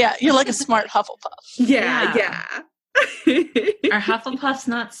 Yeah, you're like a smart Hufflepuff. Yeah. Are Hufflepuffs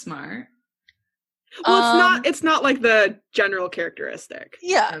not smart? Well, it's not like the general characteristic.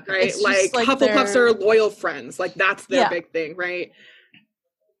 Yeah. Okay. Right? It's just Like like Hufflepuffs they're- are loyal friends. Like that's their Yeah. big thing, right?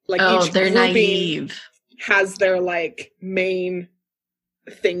 Like Oh, each they're grouping naive. has their like main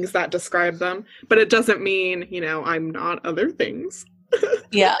things that describe them, but it doesn't mean, I'm not other things.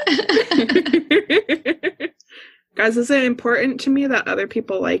 Yeah. Guys, is it important to me that other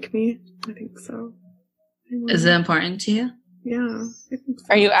people like me? I think so. Is it important to you? Yeah. I think so.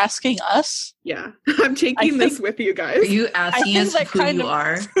 Are you asking us? Yeah. I'm taking this with you guys. Are you asking think us that who kind you of-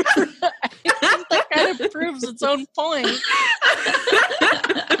 are? I think that kind of proves its own point.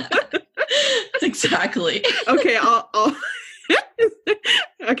 Exactly. Okay, I'll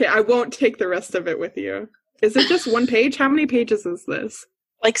Okay, I won't take the rest of it with you. Is it just one page? How many pages is this?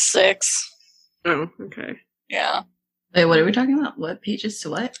 Like 6. Oh, okay. Yeah. Wait, what are we talking about? What pages to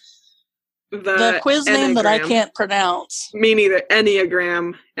what? The quiz name that I Enneagram. can't pronounce. Me neither.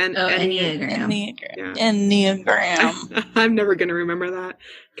 Enneagram. And Oh, Enneagram. Enneagram. Yeah. Enneagram. I'm never going to remember that.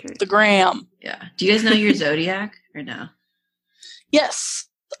 Okay. The gram. Yeah. Do you guys know your zodiac or no? Yes.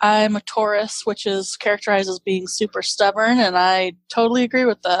 I'm a Taurus, which is characterized as being super stubborn, and I totally agree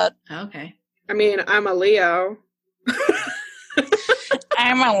with that. Okay. I mean, I'm a Leo.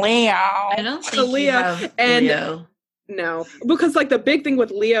 I'm a Leo. I don't think Leo, you have and- Leo. No, because like the big thing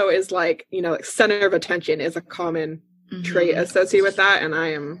with Leo is like, like center of attention is a common Mhm. trait associated with that, and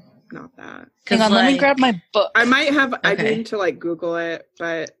I am not that. Hang on, let me grab my book. I might have. I Okay. need to like Google it,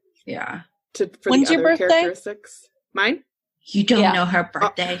 but Yeah. for When's the your other birthday? characteristics, mine You don't Yeah. know her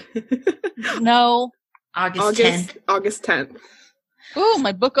birthday. No. August 10th. August 10th. Ooh,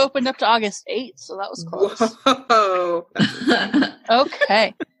 my book opened up to August 8th, so that was close. Whoa.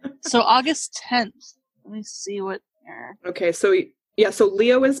 Okay. So August 10th. Let me see what. Okay, so yeah, so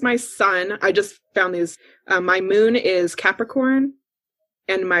Leo is my sun. I just found these. My moon is Capricorn,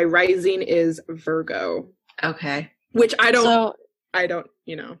 and my rising is Virgo. Okay. Which I don't. So I don't.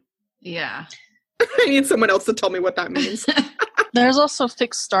 Yeah. I need someone else to tell me what that means. there's also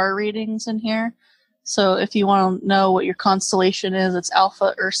fixed star readings in here. So if you want to know what your constellation is, it's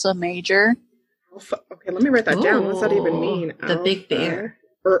Alpha Ursa Major. Alpha. Okay, let me write that down. What's that even mean? The big Alpha. bear.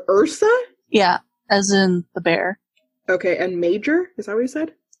 Or Ursa? Yeah, as in the bear. Okay, and major? Is that what you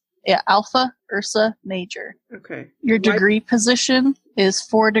said? Yeah, Alpha Ursa Major. Okay. Your Why- degree position is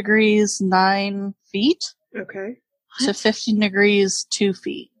 4 degrees 9 feet Okay. to 15 degrees 2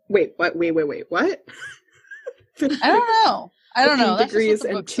 feet. Wait, what? Wait, what? I don't know. I don't know. 15 That's just what degrees the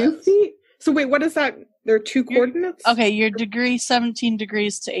and book 2 says. feet? So wait, what is that? There are two coordinates? Okay, your degree 17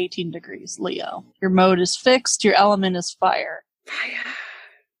 degrees to 18 degrees, Leo. Your mode is fixed. Your element is fire.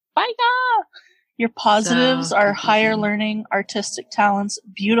 Fire! Your positives So are higher confusing. learning, artistic talents,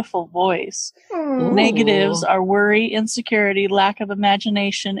 beautiful voice. Aw. Negatives are worry, insecurity, lack of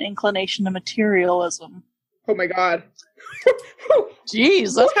imagination, inclination to materialism. Oh my god.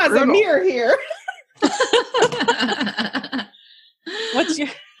 Jeez, Who that's has a brutal. mirror here?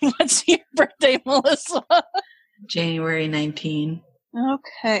 What's your birthday, Melissa? January 19.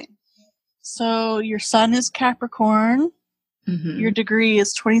 Okay. So your sun is Capricorn. Mm-hmm. Your degree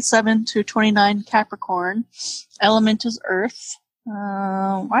is 27 to 29 Capricorn. Element is Earth.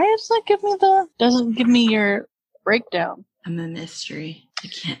 Why doesn't give me your breakdown? I'm a mystery. I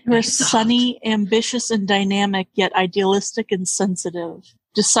can't. You're be solved. sunny, ambitious, and dynamic, yet idealistic and sensitive.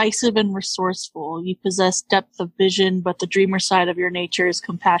 Decisive and resourceful. You possess depth of vision, but the dreamer side of your nature is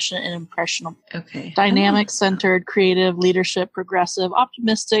compassionate and impressionable. Okay. Dynamic, centered, creative, leadership, progressive,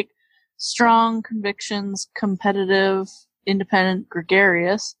 optimistic, strong convictions, competitive, independent,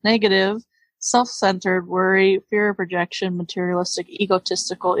 gregarious, negative, self-centered, worry, fear of rejection, materialistic,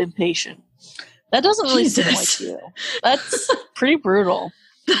 egotistical, impatient. That doesn't really seem like Jesus. you. That's pretty brutal.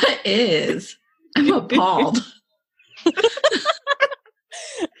 That is. I'm appalled.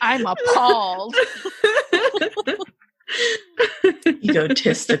 I'm appalled.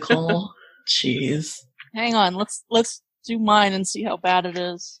 Egotistical. Jeez. Hang on, let's do mine and see how bad it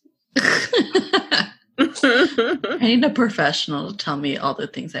is. I need a professional to tell me all the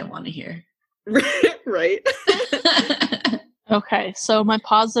things I want to hear. Right. Okay, so my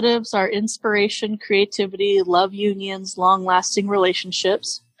positives are inspiration, creativity, love unions, long-lasting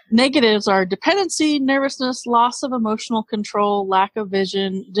relationships. Negatives are dependency, nervousness, loss of emotional control, lack of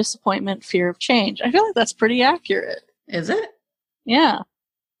vision, disappointment, fear of change. I feel like that's pretty accurate. Is it? Yeah.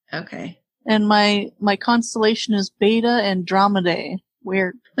 Okay. And my constellation is Beta Andromedae.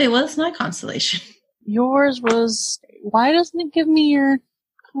 Weird. Wait, what's my constellation? Yours was... Why doesn't it give me your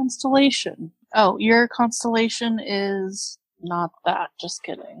constellation? Oh, your constellation is not that. Just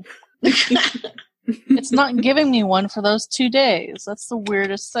kidding. It's not giving me one for those 2 days. That's the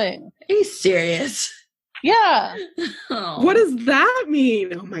weirdest thing. Are you serious? Yeah. Oh. What does that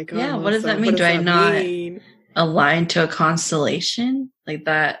mean? Oh my god. Yeah, what does Melissa, that mean? what Do I that not- mean? Aligned to a constellation? Like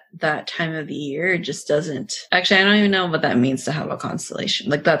that time of the year just doesn't... Actually, I don't even know what that means to have a constellation.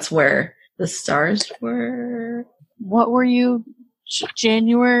 Like that's where the stars were. What were you?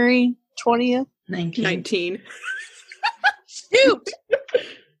 January 20th? 19. 19. Shoot!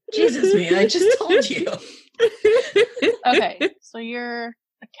 Jesus, man, I just told you. Okay, so you're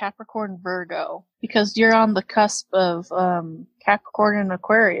a Capricorn Virgo. Because you're on the cusp of Capricorn and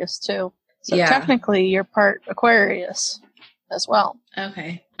Aquarius, too. So Yeah. technically, you're part Aquarius as well.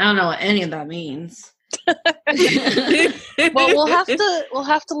 Okay. I don't know what any of that means. Well, we'll have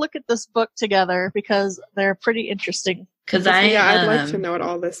to look at this book together because they're pretty interesting. Because I'd like to know what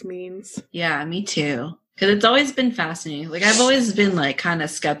all this means. Yeah, me too. Because it's always been fascinating. Like I've always been like kind of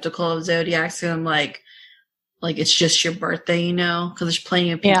skeptical of zodiacs. Because I'm like it's just your birthday, you know? Because there's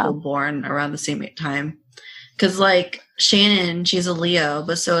plenty of people born around the same time. Because like Shannon, she's a Leo,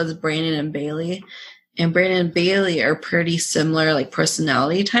 but so is Brandon and Bailey. And Brandon and Bailey are pretty similar, like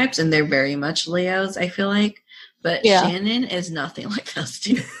personality types, and they're very much Leos, I feel like. But Shannon is nothing like those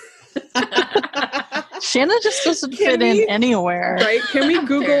two. Shannon just doesn't fit in anywhere. Right? Can we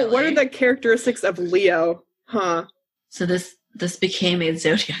Google Apparently. what are the characteristics of Leo? Huh. So this became a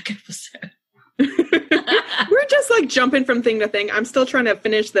zodiac episode. We're just like jumping from thing to thing. I'm still trying to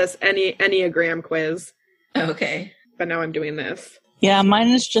finish this Enneagram quiz, Okay. but now I'm doing this. Yeah, mine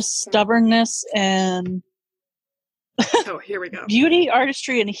is just stubbornness and Oh, here we go. beauty,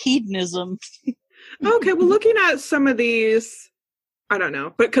 artistry, and hedonism. Okay, well, looking at some of these, I don't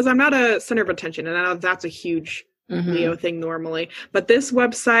know, but because I'm not a center of attention, and I know that's a huge Mhm. Leo thing normally. But this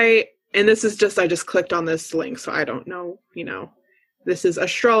website, and this is just, I just clicked on this link, so I don't know, you know. This is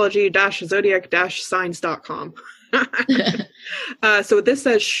astrology-zodiac-signs.com. So this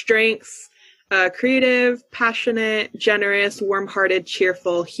says strengths, creative, passionate, generous, warm-hearted,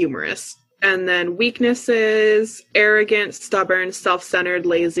 cheerful, humorous. And then weaknesses, arrogant, stubborn, self-centered,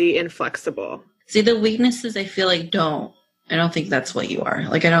 lazy, inflexible. See, the weaknesses I feel like I don't think that's what you are.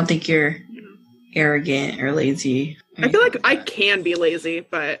 Like, I don't think you're arrogant or lazy. I feel like I can be lazy,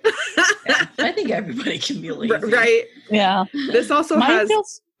 but Yeah, I think everybody can be lazy. right. Yeah. This also Mine has.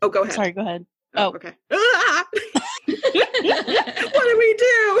 feels... Oh, go ahead. Sorry, go ahead. Oh, Oh. okay. Ah! What do we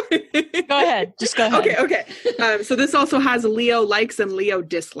do? Go ahead. Just go ahead. Okay. So this also has Leo likes and Leo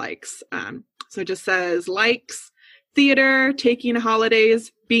dislikes. So it just says likes theater, taking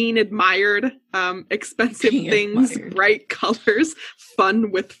holidays, being admired, expensive Being things, admired. bright colors,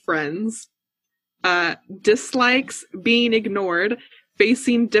 fun with friends. Dislikes, being ignored,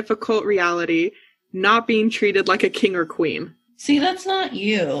 facing difficult reality, not being treated like a king or queen. See, that's not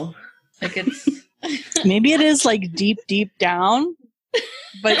you. Like it's Maybe it is like deep down,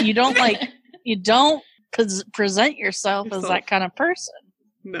 but you don't present yourself as that kind of person.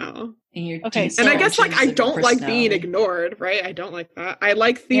 No. And you're Okay, deep so- And I guess like I intrinsic don't like being personality. ignored, right? I don't like that. I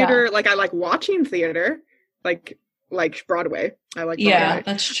like theater, like I like watching theater, like Broadway. I like Broadway. Yeah,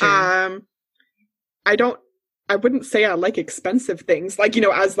 that's true. I wouldn't say I like expensive things, like, you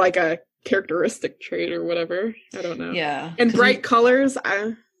know, as like a characteristic trait or whatever. I don't know. Yeah. And 'Cause bright colors,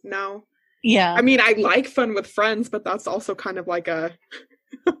 no. Yeah. I mean, I like fun with friends, but that's also kind of like a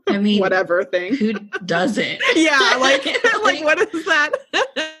I mean, whatever thing. who doesn't? Yeah, like what is that?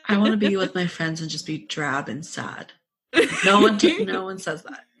 I want to be with my friends and just be drab and sad. No one says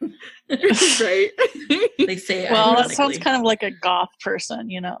that. Right. They say it well, that sounds ironically. kind of like a goth person,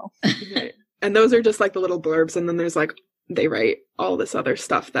 you know. Right. And those are just like the little blurbs, and then there's like they write all this other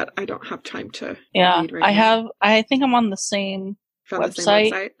stuff that I don't have time to Yeah. read right now. I think I'm on the same Found the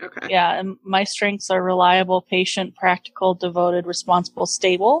same website. website. Okay. Yeah, and my strengths are reliable, patient, practical, devoted, responsible,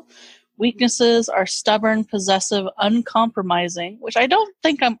 stable. Weaknesses are stubborn, possessive, uncompromising, which I don't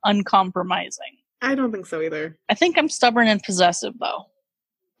think I'm uncompromising. I don't think so either. I think I'm stubborn and possessive, though.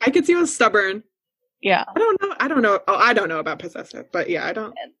 I could see you as stubborn. Yeah. I don't know. Oh, I don't know about possessive, but yeah, I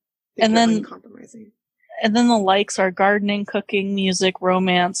don't. think and you're then- uncompromising. And then the likes are gardening, cooking, music,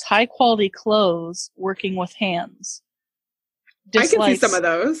 romance, high quality clothes, working with hands. I can see Dislikes- some of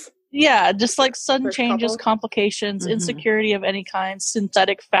those. Yeah, just like sudden First changes, couple. complications, Mhm. insecurity of any kind,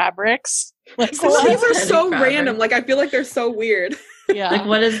 synthetic fabrics. Like, Some of these are Synthetic so fabric. random. Like I feel like they're so weird. yeah, Like,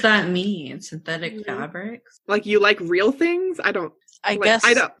 what does that mean? Synthetic Mhm. fabrics? Like you like real things? I don't. I like, guess.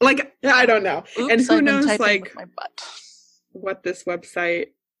 I don't. Like I don't know. Oops, and who I've been knows? typing Like with my butt. what this website.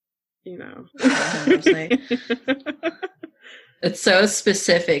 You know. It's so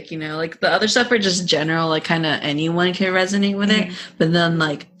specific, you know, like the other stuff are just general, like kind of anyone can resonate with it. But then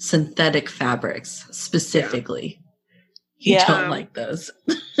like synthetic fabrics specifically, you Yeah. don't like those.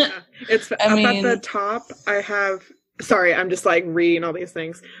 It's I up at mean- the top. I have. Sorry, I'm just like reading all these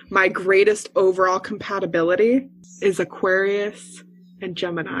things. My greatest overall compatibility is Aquarius and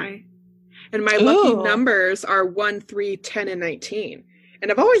Gemini, and my lucky Ooh. numbers are 1, 3, 10, and 19.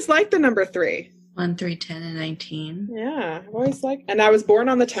 And I've always liked the number 3. 1, 3, 10, and 19. Yeah, I've always liked. And I was born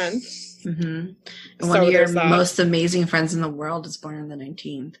on the 10th. Mm-hmm. And So one of your there's that. most amazing friends in the world is born on the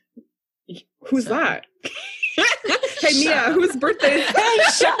 19th. Who's So- that? Hey Shut Mia, up. whose birthday? Hey,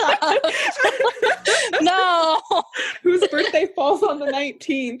 shut up! No. Whose birthday falls on the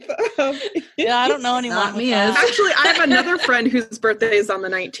 19th? Yeah, I don't know anyone. Not with me, that. Actually, I have another friend whose birthday is on the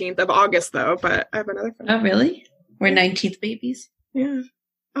 19th of August, though. But I have another friend. Oh, really? We're 19th babies? Yeah.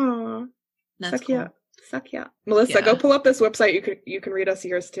 Oh, That's suck cool. yeah, suck yeah. Melissa, Yeah. go pull up this website. You can read us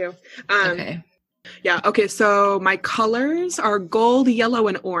yours too. Okay. Yeah. Okay. So my colors are gold, yellow,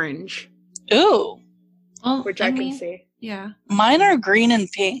 and orange, Ooh, Well, which I can mean, see. Yeah. mine are green and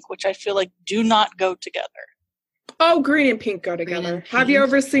pink, which I feel like do not go together. Oh, green and pink go Green together. and Have you pink.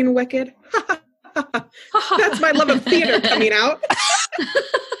 ever seen Wicked? That's my love of theater coming out.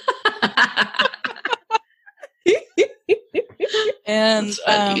 And That's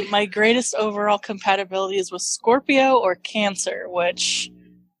funny. my greatest overall compatibility is with Scorpio or Cancer, which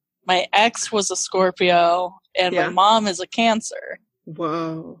my ex was a Scorpio and Yeah. my mom is a Cancer.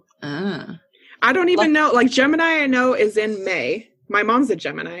 Whoa. Ah. I don't even know. Like Gemini, I know is in May. My mom's a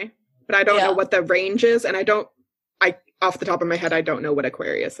Gemini, but I don't Yeah. know what the range is, and I off the top of my head, I don't know what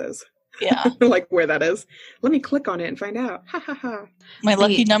Aquarius is. Yeah. Like where that is. Let me click on it and find out. Ha ha ha. My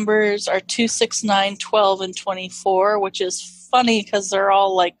lucky Wait. numbers are 2, 6, 9, 12, and 24, which is funny because they're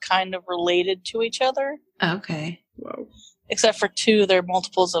all like kind of related to each other. Okay. Whoa. Except for 2, they're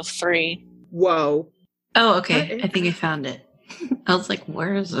multiples of 3. Whoa. Oh, okay. Okay. I think I found it. I was like,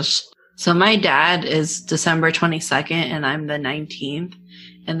 where is this? So my dad is December 22nd and I'm the 19th.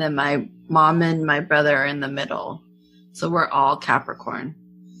 And then my mom and my brother are in the middle. So we're all Capricorn.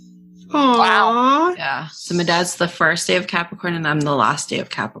 Aww. Wow. Yeah. So my dad's the first day of Capricorn and I'm the last day of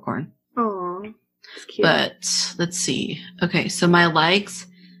Capricorn. Aw. That's cute. But let's see. Okay. So my likes,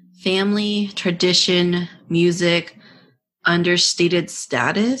 family, tradition, music, understated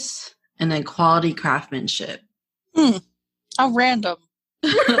status, and then quality craftsmanship. How random.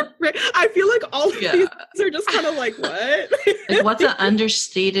 I feel like all of Yeah. these are just kind of like, what? Like, what's an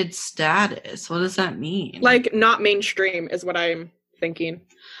understated status? What does that mean? Like not mainstream is what I'm thinking.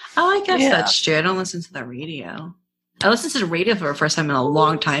 oh, I guess Yeah. that's true. I don't listen to the radio. I listened to the radio for the first time in a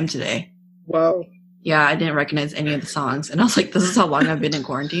long time today. Whoa. Yeah, I didn't recognize any of the songs. And I was like, this is how long I've been in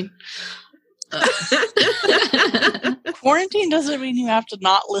quarantine. Quarantine doesn't mean you have to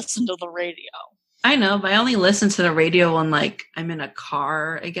not listen to the radio. I know, but I only listen to the radio when, like, I'm in a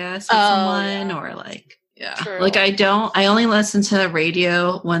car, I guess, with someone, or, like, yeah. True. Like, I only listen to the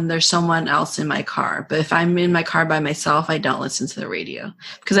radio when there's someone else in my car. But if I'm in my car by myself, I don't listen to the radio.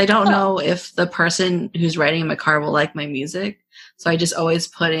 Because I don't know if the person who's riding in my car will like my music. So I just always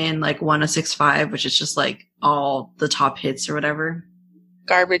put in, like, 106.5, which is just, like, all the top hits or whatever.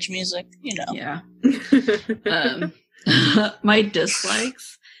 Garbage music, you know. Yeah. My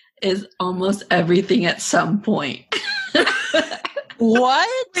dislikes is almost everything at some point. What?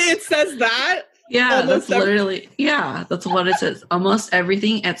 It says that? Yeah, Almost that's literally, that's what it says. Almost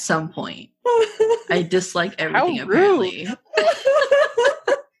everything at some point. I dislike everything, How apparently. rude.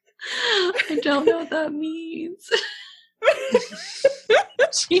 I don't know what that means.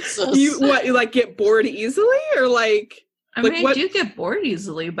 Jesus. You like get bored easily, or like? I like mean, what, I do get bored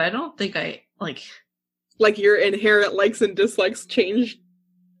easily, but I don't think I, like your inherent likes and dislikes change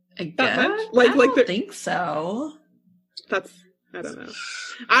I that guess. much? I Like don't think so. I don't know.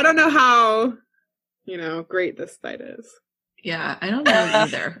 I don't know how, great this site is. Yeah, I don't know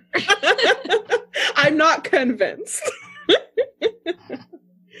either. I'm not convinced.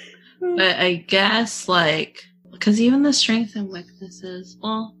 But I guess, like, because even the strengths and weaknesses,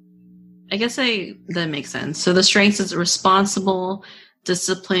 well, I guess that makes sense. So the strengths is responsible,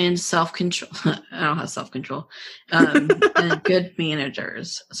 disciplined, self-control. I don't have self-control. And good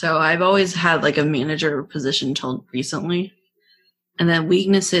managers. So I've always had, like, a manager position until recently. And then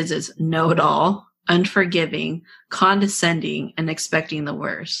weaknesses is know-it-all, unforgiving, condescending, and expecting the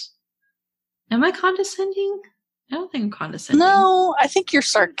worst. Am I condescending? I don't think I'm condescending. No, I think you're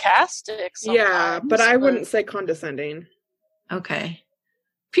sarcastic sometimes. Yeah, but I wouldn't say condescending. Okay.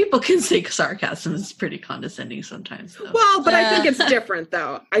 People can say sarcasm is pretty condescending sometimes, though. Well, but I think it's different,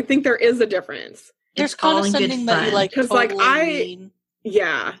 though. I think there is a difference. There's It's all in good condescending that you fun. like 'Cause, totally like, mean.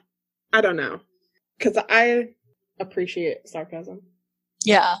 Yeah. I don't know. Because I appreciate sarcasm.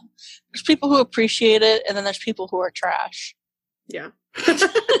 Yeah. There's people who appreciate it, and then there's people who are trash. Yeah.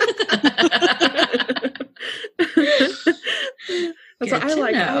 That's what I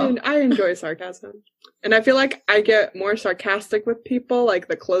like. I enjoy sarcasm. And I feel like I get more sarcastic with people, like,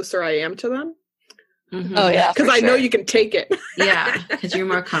 the closer I am to them. Mm-hmm. Oh, yeah. Because for I know sure. you can take it. Yeah, because you're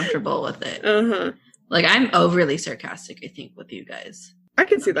more comfortable with it. Uh-huh. Like, I'm overly sarcastic, I think, with you guys. I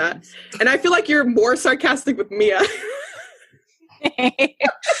can see that. And I feel like you're more sarcastic with Mia.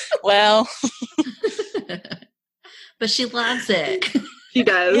 Well, But she loves it. She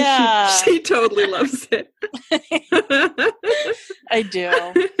does. Yeah. She totally loves it. I do.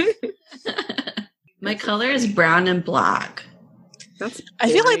 My color is brown and black. That's I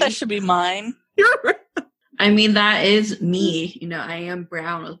feel like that boring. should be mine. You're right. I mean, that is me. I am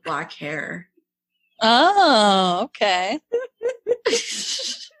brown with black hair. Oh, okay.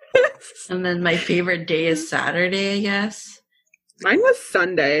 And then my favorite day is Saturday, I guess. Mine was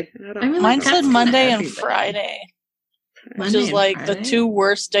Sunday. I don't I mean, Mine like, said that's Monday kinda and everybody. Friday, which Monday is and like the Friday? 2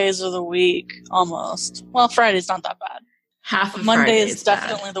 worst days of the week, almost. Well, Friday's not that bad. Half of Monday Friday is bad.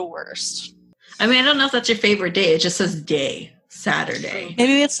 definitely the worst. I mean, I don't know if that's your favorite day. It just says day, Saturday.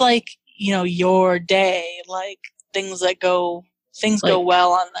 Maybe it's like, your day, like things go Like-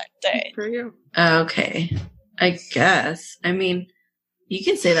 well on that day. For you. Okay, I guess. I mean, you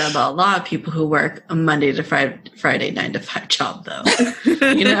can say that about a lot of people who work a Monday to Friday 9 to 5 job, though.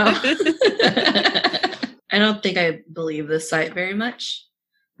 I don't think I believe this site very much.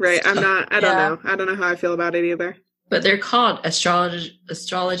 Right. I don't Yeah. know. I don't know how I feel about it either. But they're called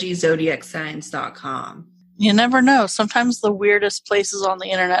astrologyzodiacsigns.com. You never know. Sometimes the weirdest places on the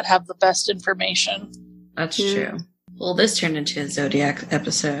internet have the best information. That's Yeah. true. Well, this turned into a Zodiac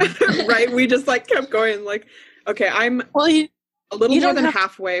episode. Right? We just kept going okay, I'm Well, you a little You more don't than have to-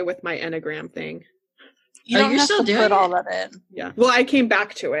 halfway with my Enneagram thing. you Oh, don't you're have still to doing put all it? that in. Yeah. Well, I came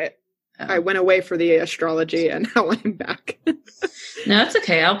back to it. Oh. I went away for the astrology and now I'm back. No, it's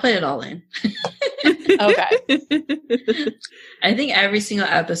okay. I'll put it all in. Okay. I think every single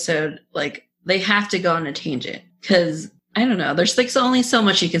episode, they have to go on a tangent. Because, I don't know, there's only so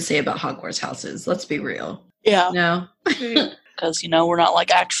much you can say about Hogwarts houses. Let's be real. Yeah, No? because we're not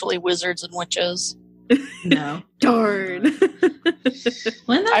like actually wizards and witches. No. Darn. Wouldn't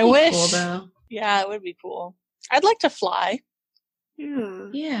that I be wish. cool, though? Yeah, it would be cool. I'd like to fly. Yeah.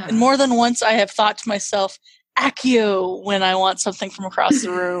 Yeah. And more than once, I have thought to myself, Accio, when I want something from across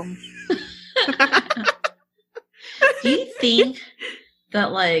the room. Do you think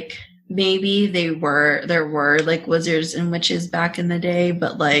that, maybe there were like wizards and witches back in the day,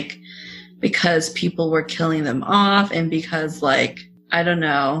 but like because people were killing them off and because like I don't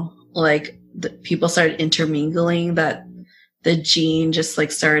know, like people started intermingling, that the gene just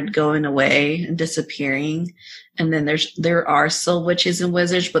like started going away and disappearing. And then there are still witches and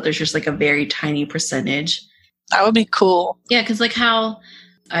wizards, but there's just like a very tiny percentage. That would be cool. Yeah, because like how,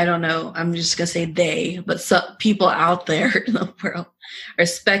 I don't know, I'm just going to say they, but some people out there in the world are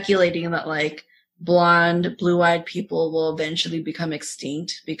speculating that like blonde, blue-eyed people will eventually become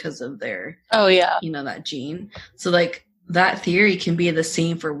extinct because of their, oh yeah, you know, that gene. So like that theory can be the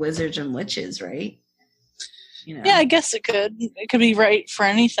same for wizards and witches, right? You know? Yeah, I guess it could. It could be right for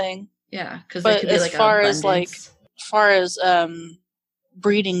anything. Yeah, because but could be as like far as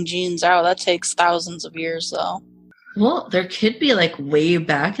breeding genes out, that takes thousands of years, though. Well, there could be like way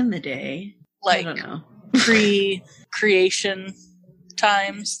back in the day, like I don't know, pre-creation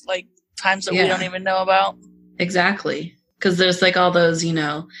times, like times that we don't even know about. Exactly, because there's like all those, you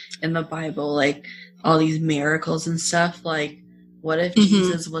know, in the Bible, like all these miracles and stuff. Like, what if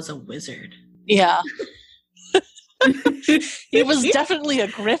Jesus was a wizard? Yeah. He was definitely a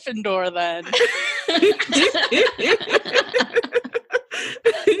Gryffindor then.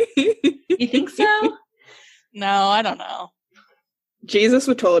 You think so? No, I don't know. Jesus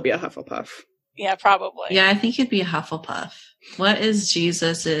would totally be a Hufflepuff. Yeah, probably. Yeah, I think he'd be a Hufflepuff. What is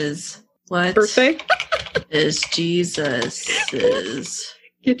Jesus's birthday? Is Jesus's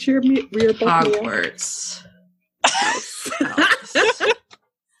get your Hogwarts house.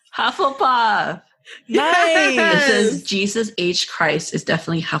 Hufflepuff. Nice. It says Jesus H. Christ is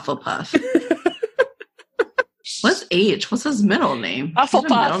definitely Hufflepuff. What's H? What's his middle name?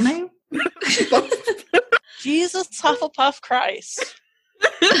 Hufflepuff. Middle name? Jesus Hufflepuff Christ.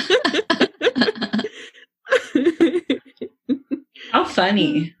 How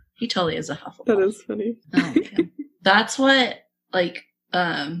funny. He totally is a Hufflepuff. That is funny. Oh, okay. That's what, like,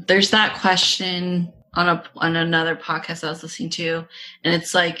 there's that question on another podcast I was listening to, and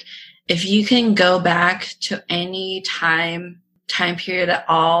it's like, if you can go back to any time period at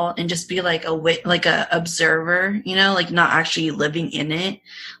all and just be like a observer, you know, like not actually living in it,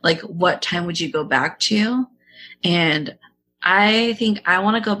 like what time would you go back to? And I think I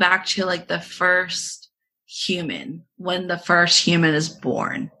want to go back to like the first human, when the first human is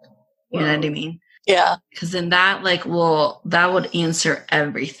born. You know what I mean? Yeah. Because then that would answer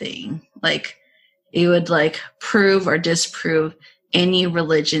everything. Like it would like prove or disprove any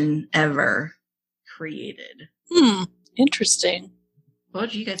religion ever created. Interesting. What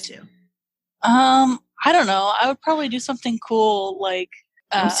would you guys do? I don't know. I would probably do something cool like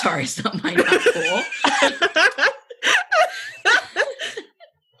I'm sorry, something might not cool.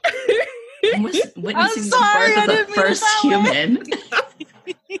 Witnessing the birth of the first human.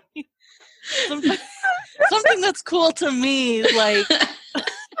 Something that's cool to me, like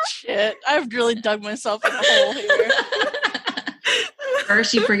shit. I've really dug myself in a hole here.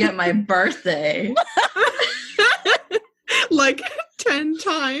 First, you forget my birthday. Like 10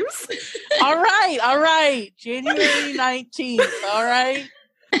 times. All right. January 19th. All right.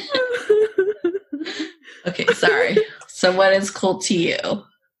 Okay, sorry. So what is cool to you?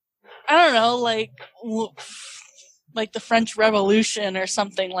 I don't know, like the French Revolution or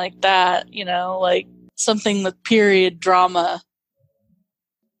something like that, you know, like something with period drama.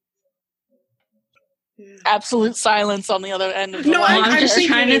 Absolute silence on the other end of the line. I'm just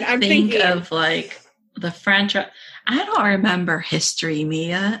trying to think of like the French. I don't remember history,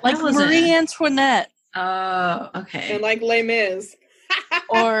 Mia. Like Marie Antoinette. Oh, okay. And like Les Mis.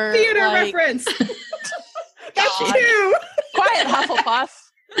 Or theater like, reference. That's you. Quiet, Hufflepuff.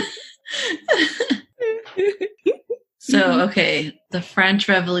 So, okay, the French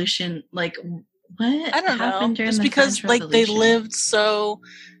Revolution, like, what I don't happened know. during Just the because French like they Revolution? lived so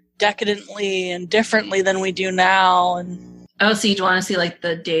decadently and differently than we do now, and so you'd want to see like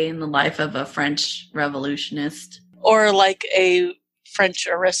the day in the life of a French revolutionist, or like a French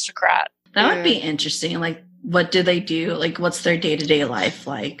aristocrat. That would be interesting. Like, what do they do? Like, what's their day-to-day life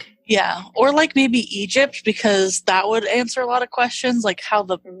like? Yeah, or like maybe Egypt, because that would answer a lot of questions, like how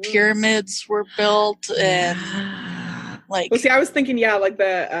the pyramids were built and like. Well, see, I was thinking, like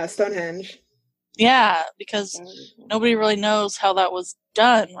the Stonehenge. Yeah, because nobody really knows how that was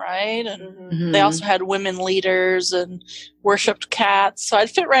done, right? And they also had women leaders and worshipped cats, so I'd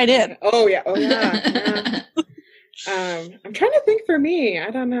fit right in. Oh yeah. I'm trying to think for me.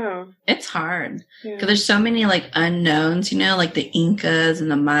 I don't know. It's hard because there's so many like unknowns, you know, like the Incas and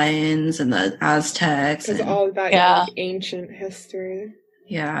the Mayans and the Aztecs. Because all of that like, ancient history.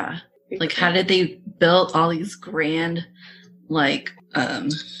 Yeah. Like how did they build all these grand like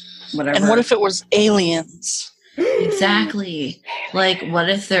whatever. And what if it was aliens? Exactly. Like, what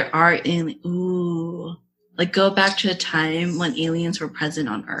if there are ooh. Like, go back to a time when aliens were present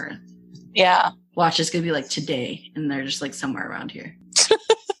on Earth. Yeah. Watch, it's gonna be like today, and they're just like somewhere around here.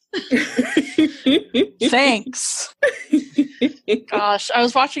 Thanks. Gosh, I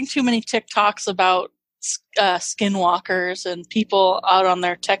was watching too many TikToks about skinwalkers and people out on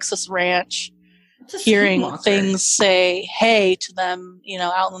their Texas ranch hearing things say hey to them,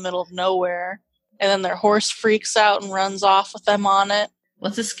 out in the middle of nowhere. And then their horse freaks out and runs off with them on it.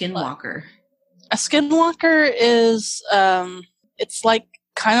 What's a skinwalker? A skinwalker is, it's like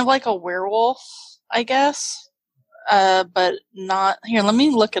kind of like a werewolf, I guess. But not here. Let me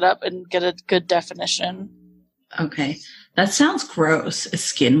look it up and get a good definition. Okay, that sounds gross. A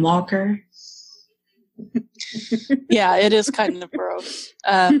skinwalker. Yeah, it is kind of gross.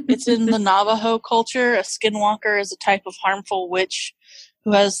 It's in the Navajo culture. A skinwalker is a type of harmful witch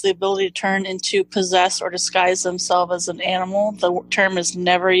who has the ability to turn into, possess, or disguise themselves as an animal. The term is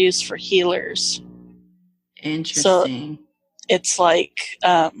never used for healers. Interesting. So it's like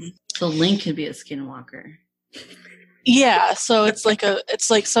so Link could be a skinwalker. Yeah, so it's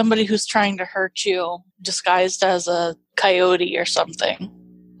like somebody who's trying to hurt you disguised as a coyote or something.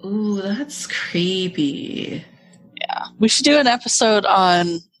 Ooh, that's creepy. Yeah. We should do an episode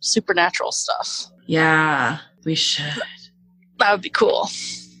on supernatural stuff. Yeah, we should. That would be cool.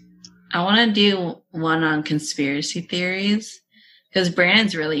 I want to do one on conspiracy theories because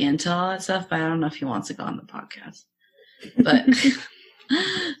Brandon's really into all that stuff, but I don't know if he wants to go on the podcast. But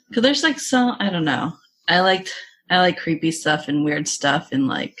because there's like some, I don't know. I like creepy stuff and weird stuff and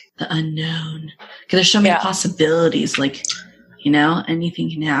like the unknown because there's so many possibilities. Like, anything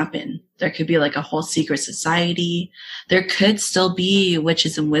can happen. There could be like a whole secret society. There could still be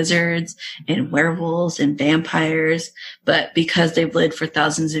witches and wizards and werewolves and vampires, but because they've lived for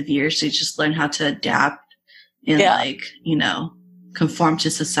thousands of years, they just learn how to adapt and conform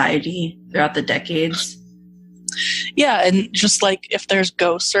to society throughout the decades. Yeah, and just like if there's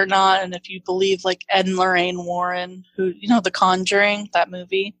ghosts or not, and if you believe like Ed and Lorraine Warren, who, The Conjuring, that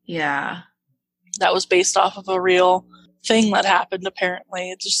movie. Yeah. That was based off of a real thing that happened,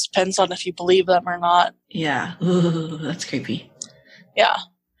 apparently. It just depends on if you believe them or not. Yeah. Ooh, that's creepy. Yeah.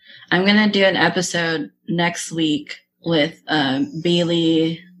 I'm going to do an episode next week with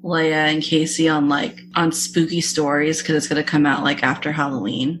Bailey, Leia, and Casey on spooky stories because it's going to come out like after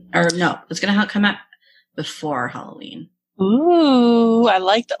Halloween. Or no, it's going to come out before Halloween. Ooh, I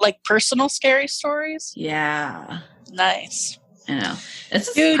like that. Like personal scary stories? Yeah. Nice. I know.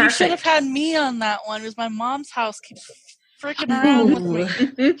 It's Dude, perfect. You should have had me on that one because my mom's house keeps freaking around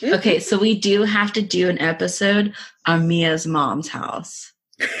with me. Okay, so we do have to do an episode on Mia's mom's house.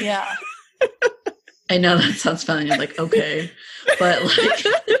 Yeah. I know that sounds funny. You're like, okay. But like...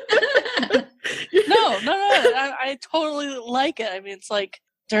 No. I totally like it. I mean, it's like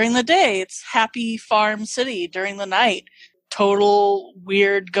during the day, it's happy farm city. During the night, total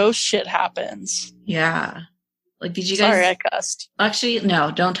weird ghost shit happens. Yeah. Like, did you guys... Sorry, I cussed. Actually, no,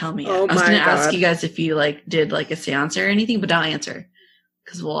 don't tell me. Oh I was going to my ask God. you guys if you, did, a seance or anything, but don't answer.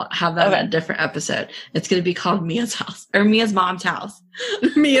 Because we'll have that in a different episode. It's going to be called Mia's house. Or Mia's mom's house.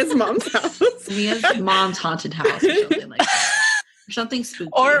 Mia's mom's house. Mia's mom's haunted house or something like that. Or something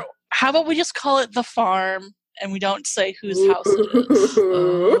spooky. Or how about we just call it The Farm and we don't say whose house it is?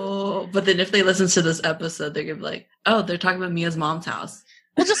 Oh, but then if they listen to this episode, they're going to be like, oh, they're talking about Mia's mom's house.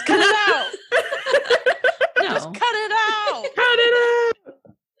 We'll just cut it out. No. Just cut it out. Cut it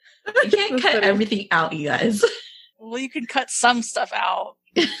out. You can't cut everything out, you guys. Well, you can cut some stuff out.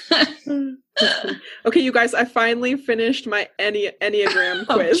 Okay, you guys, I finally finished my Enneagram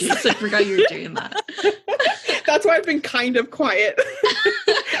Oh, quiz. jeez, I forgot you were doing that. That's why I've been kind of quiet.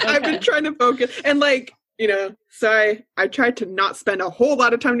 I've been trying to focus. And so I tried to not spend a whole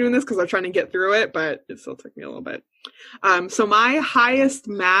lot of time doing this because I'm trying to get through it, but it still took me a little bit. So my highest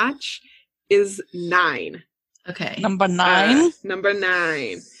match is 9. Okay. Number 9? Number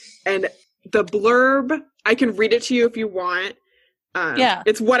 9. And the blurb, I can read it to you if you want. Yeah.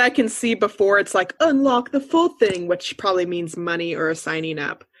 It's what I can see before it's like, unlock the full thing, which probably means money or signing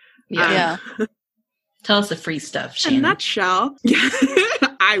up. Yeah. Tell us the free stuff, In a Shannon. nutshell. Yeah,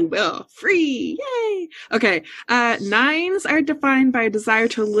 I will. Free. Yay. Okay. 9s are defined by a desire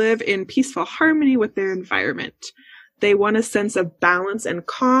to live in peaceful harmony with their environment. They want a sense of balance and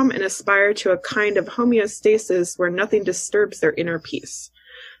calm and aspire to a kind of homeostasis where nothing disturbs their inner peace.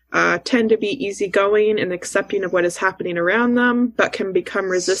 Tend to be easygoing and accepting of what is happening around them, but can become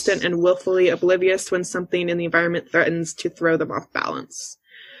resistant and willfully oblivious when something in the environment threatens to throw them off balance.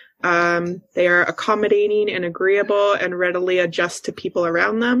 They are accommodating and agreeable and readily adjust to people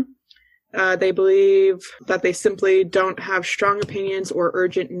around them. They believe that they simply don't have strong opinions or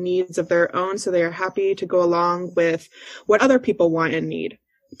urgent needs of their own, so they are happy to go along with what other people want and need.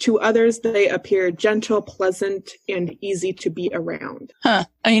 To others, they appear gentle, pleasant, and easy to be around. Huh.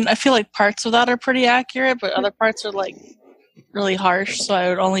 I mean, I feel like parts of that are pretty accurate, but other parts are like really harsh, so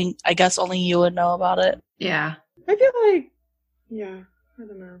I guess only you would know about it. Yeah. I feel like, yeah, I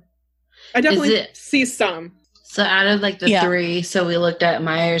don't know. I definitely see some. So out of like the three, so we looked at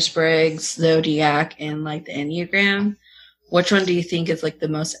Myers-Briggs, Zodiac, and like the Enneagram. Which one do you think is like the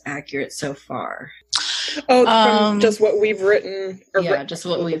most accurate so far? Oh, from just what we've written. Or just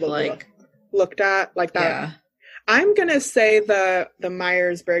what we've like looked at, like that. Yeah. I'm gonna say the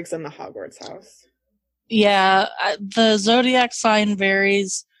Myers-Briggs and the Hogwarts house. Yeah, the Zodiac sign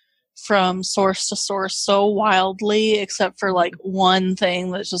varies from source to source so wildly, except for like one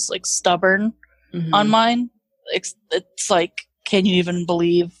thing that's just like stubborn on mine. It's like, can you even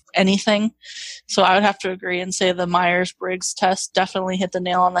believe anything? So I would have to agree and say the Myers-Briggs test definitely hit the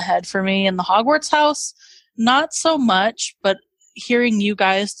nail on the head for me. And the Hogwarts house, not so much, but hearing you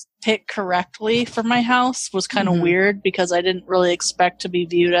guys pick correctly for my house was kind of weird because I didn't really expect to be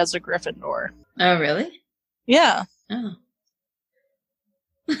viewed as a Gryffindor. Oh, really? Yeah. Oh.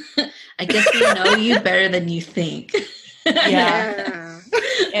 I guess we know you better than you think. Yeah.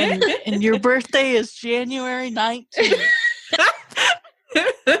 And your birthday is January 19th.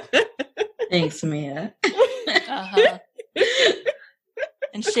 Thanks, Mia. Uh-huh.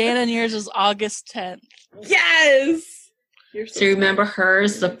 And Shannon, yours is August 10th. Yes! So remember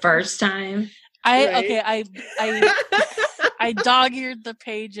hers the first time? I dog-eared the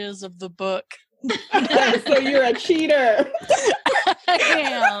pages of the book. So you're a cheater.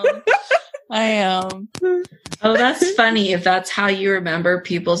 I am. Oh, that's funny. If that's how you remember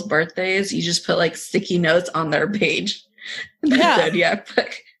people's birthdays, you just put like sticky notes on their page. Yeah. Zodiac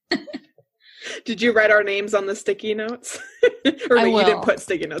book. Did you write our names on the sticky notes? Or I will. You didn't put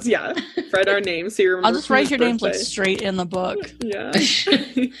sticky notes. Yeah. Write our names so you remember. I'll just write your names like straight in the book. Yeah.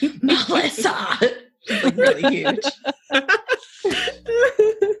 Melissa. She's like really huge.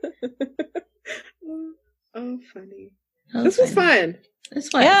 Oh, funny. This was fun.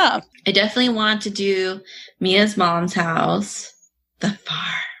 This one. Yeah. I definitely want to do Mia's mom's house. The farm.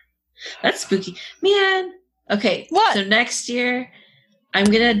 That's spooky. Man. Okay. What? So next year, I'm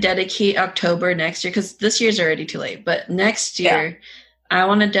going to dedicate October next year, because this year's already too late. But next year, I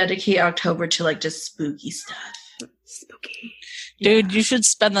want to dedicate October to like just spooky stuff. Spooky. Dude, you should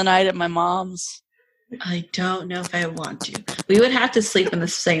spend the night at my mom's. I don't know if I want to. We would have to sleep in the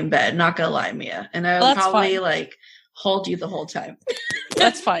same bed, not gonna lie, Mia. And I would That's probably fine. like hold you the whole time.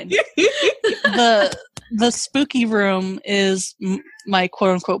 That's fine. The spooky room is my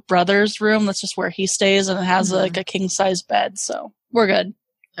quote unquote brother's room. That's just where he stays, and it has like a king size bed, so we're good.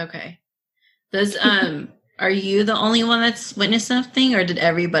 Okay. Does are you the only one that's witnessed something, or did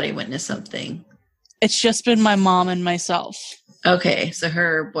everybody witness something? It's just been my mom and myself. Okay, so is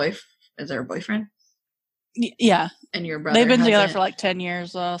her boyfriend? Yeah. And your brother? They've been together hasn't? for like 10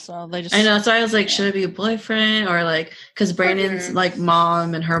 years, though, so they just... I know, so I was like, should it be a boyfriend? Or like, because Brandon's like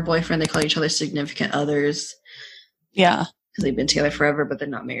mom and her boyfriend, they call each other significant others. Yeah. Because they've been together forever, but they're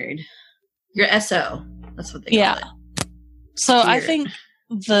not married. You're SO. That's what they call it. So I think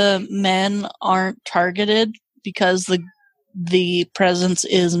the men aren't targeted because the presence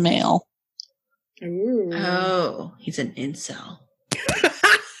is male. Ooh. Oh, he's an incel.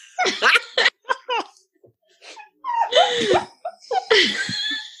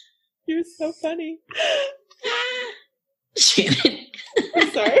 You're so funny. Shannon.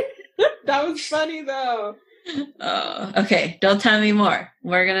 I'm sorry. That was funny though. Oh, okay. Don't tell me more.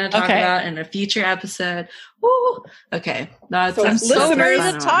 We're gonna talk about in a future episode. Woo! Okay. No, So I'm so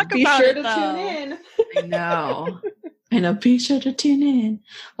ready to talk Be about sure it, to though. tune in. I know. Be sure to tune in.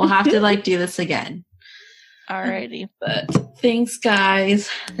 We'll have to like do this again. Alrighty. But thanks, guys.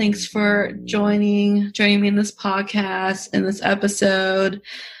 Thanks for joining me in this podcast, in this episode.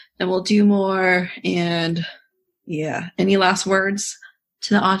 And we'll do more. And yeah. Any last words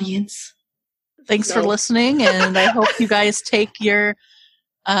to the audience? Thanks for listening, and I hope you guys take your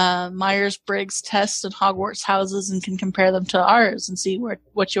Myers-Briggs test and Hogwarts houses and can compare them to ours and see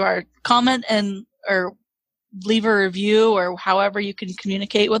what you are. Comment or leave a review or however you can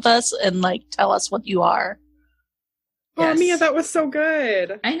communicate with us and like tell us what you are. Oh, Mia, that was so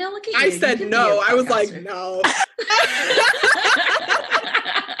good. I know. Look at you. I said no. I was like, no.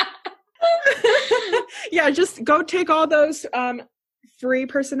 Yeah, just go take all those free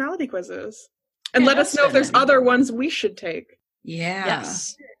personality quizzes. And let us know if there's other ones we should take. Yeah.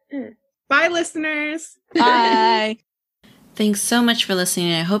 Yes. Bye, listeners. Bye. Thanks so much for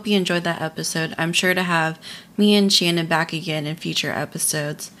listening. I hope you enjoyed that episode. I'm sure to have me and Shannon back again in future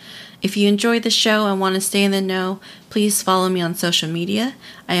episodes. If you enjoyed the show and want to stay in the know, please follow me on social media.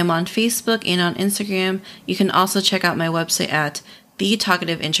 I am on Facebook and on Instagram. You can also check out my website at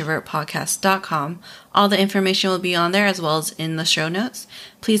thetalkativeintrovertpodcast.com. All the information will be on there as well as in the show notes.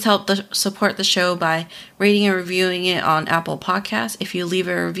 Please help support the show by rating and reviewing it on Apple Podcasts. If you leave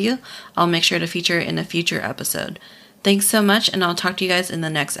a review, I'll make sure to feature it in a future episode. Thanks so much, and I'll talk to you guys in the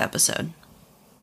next episode.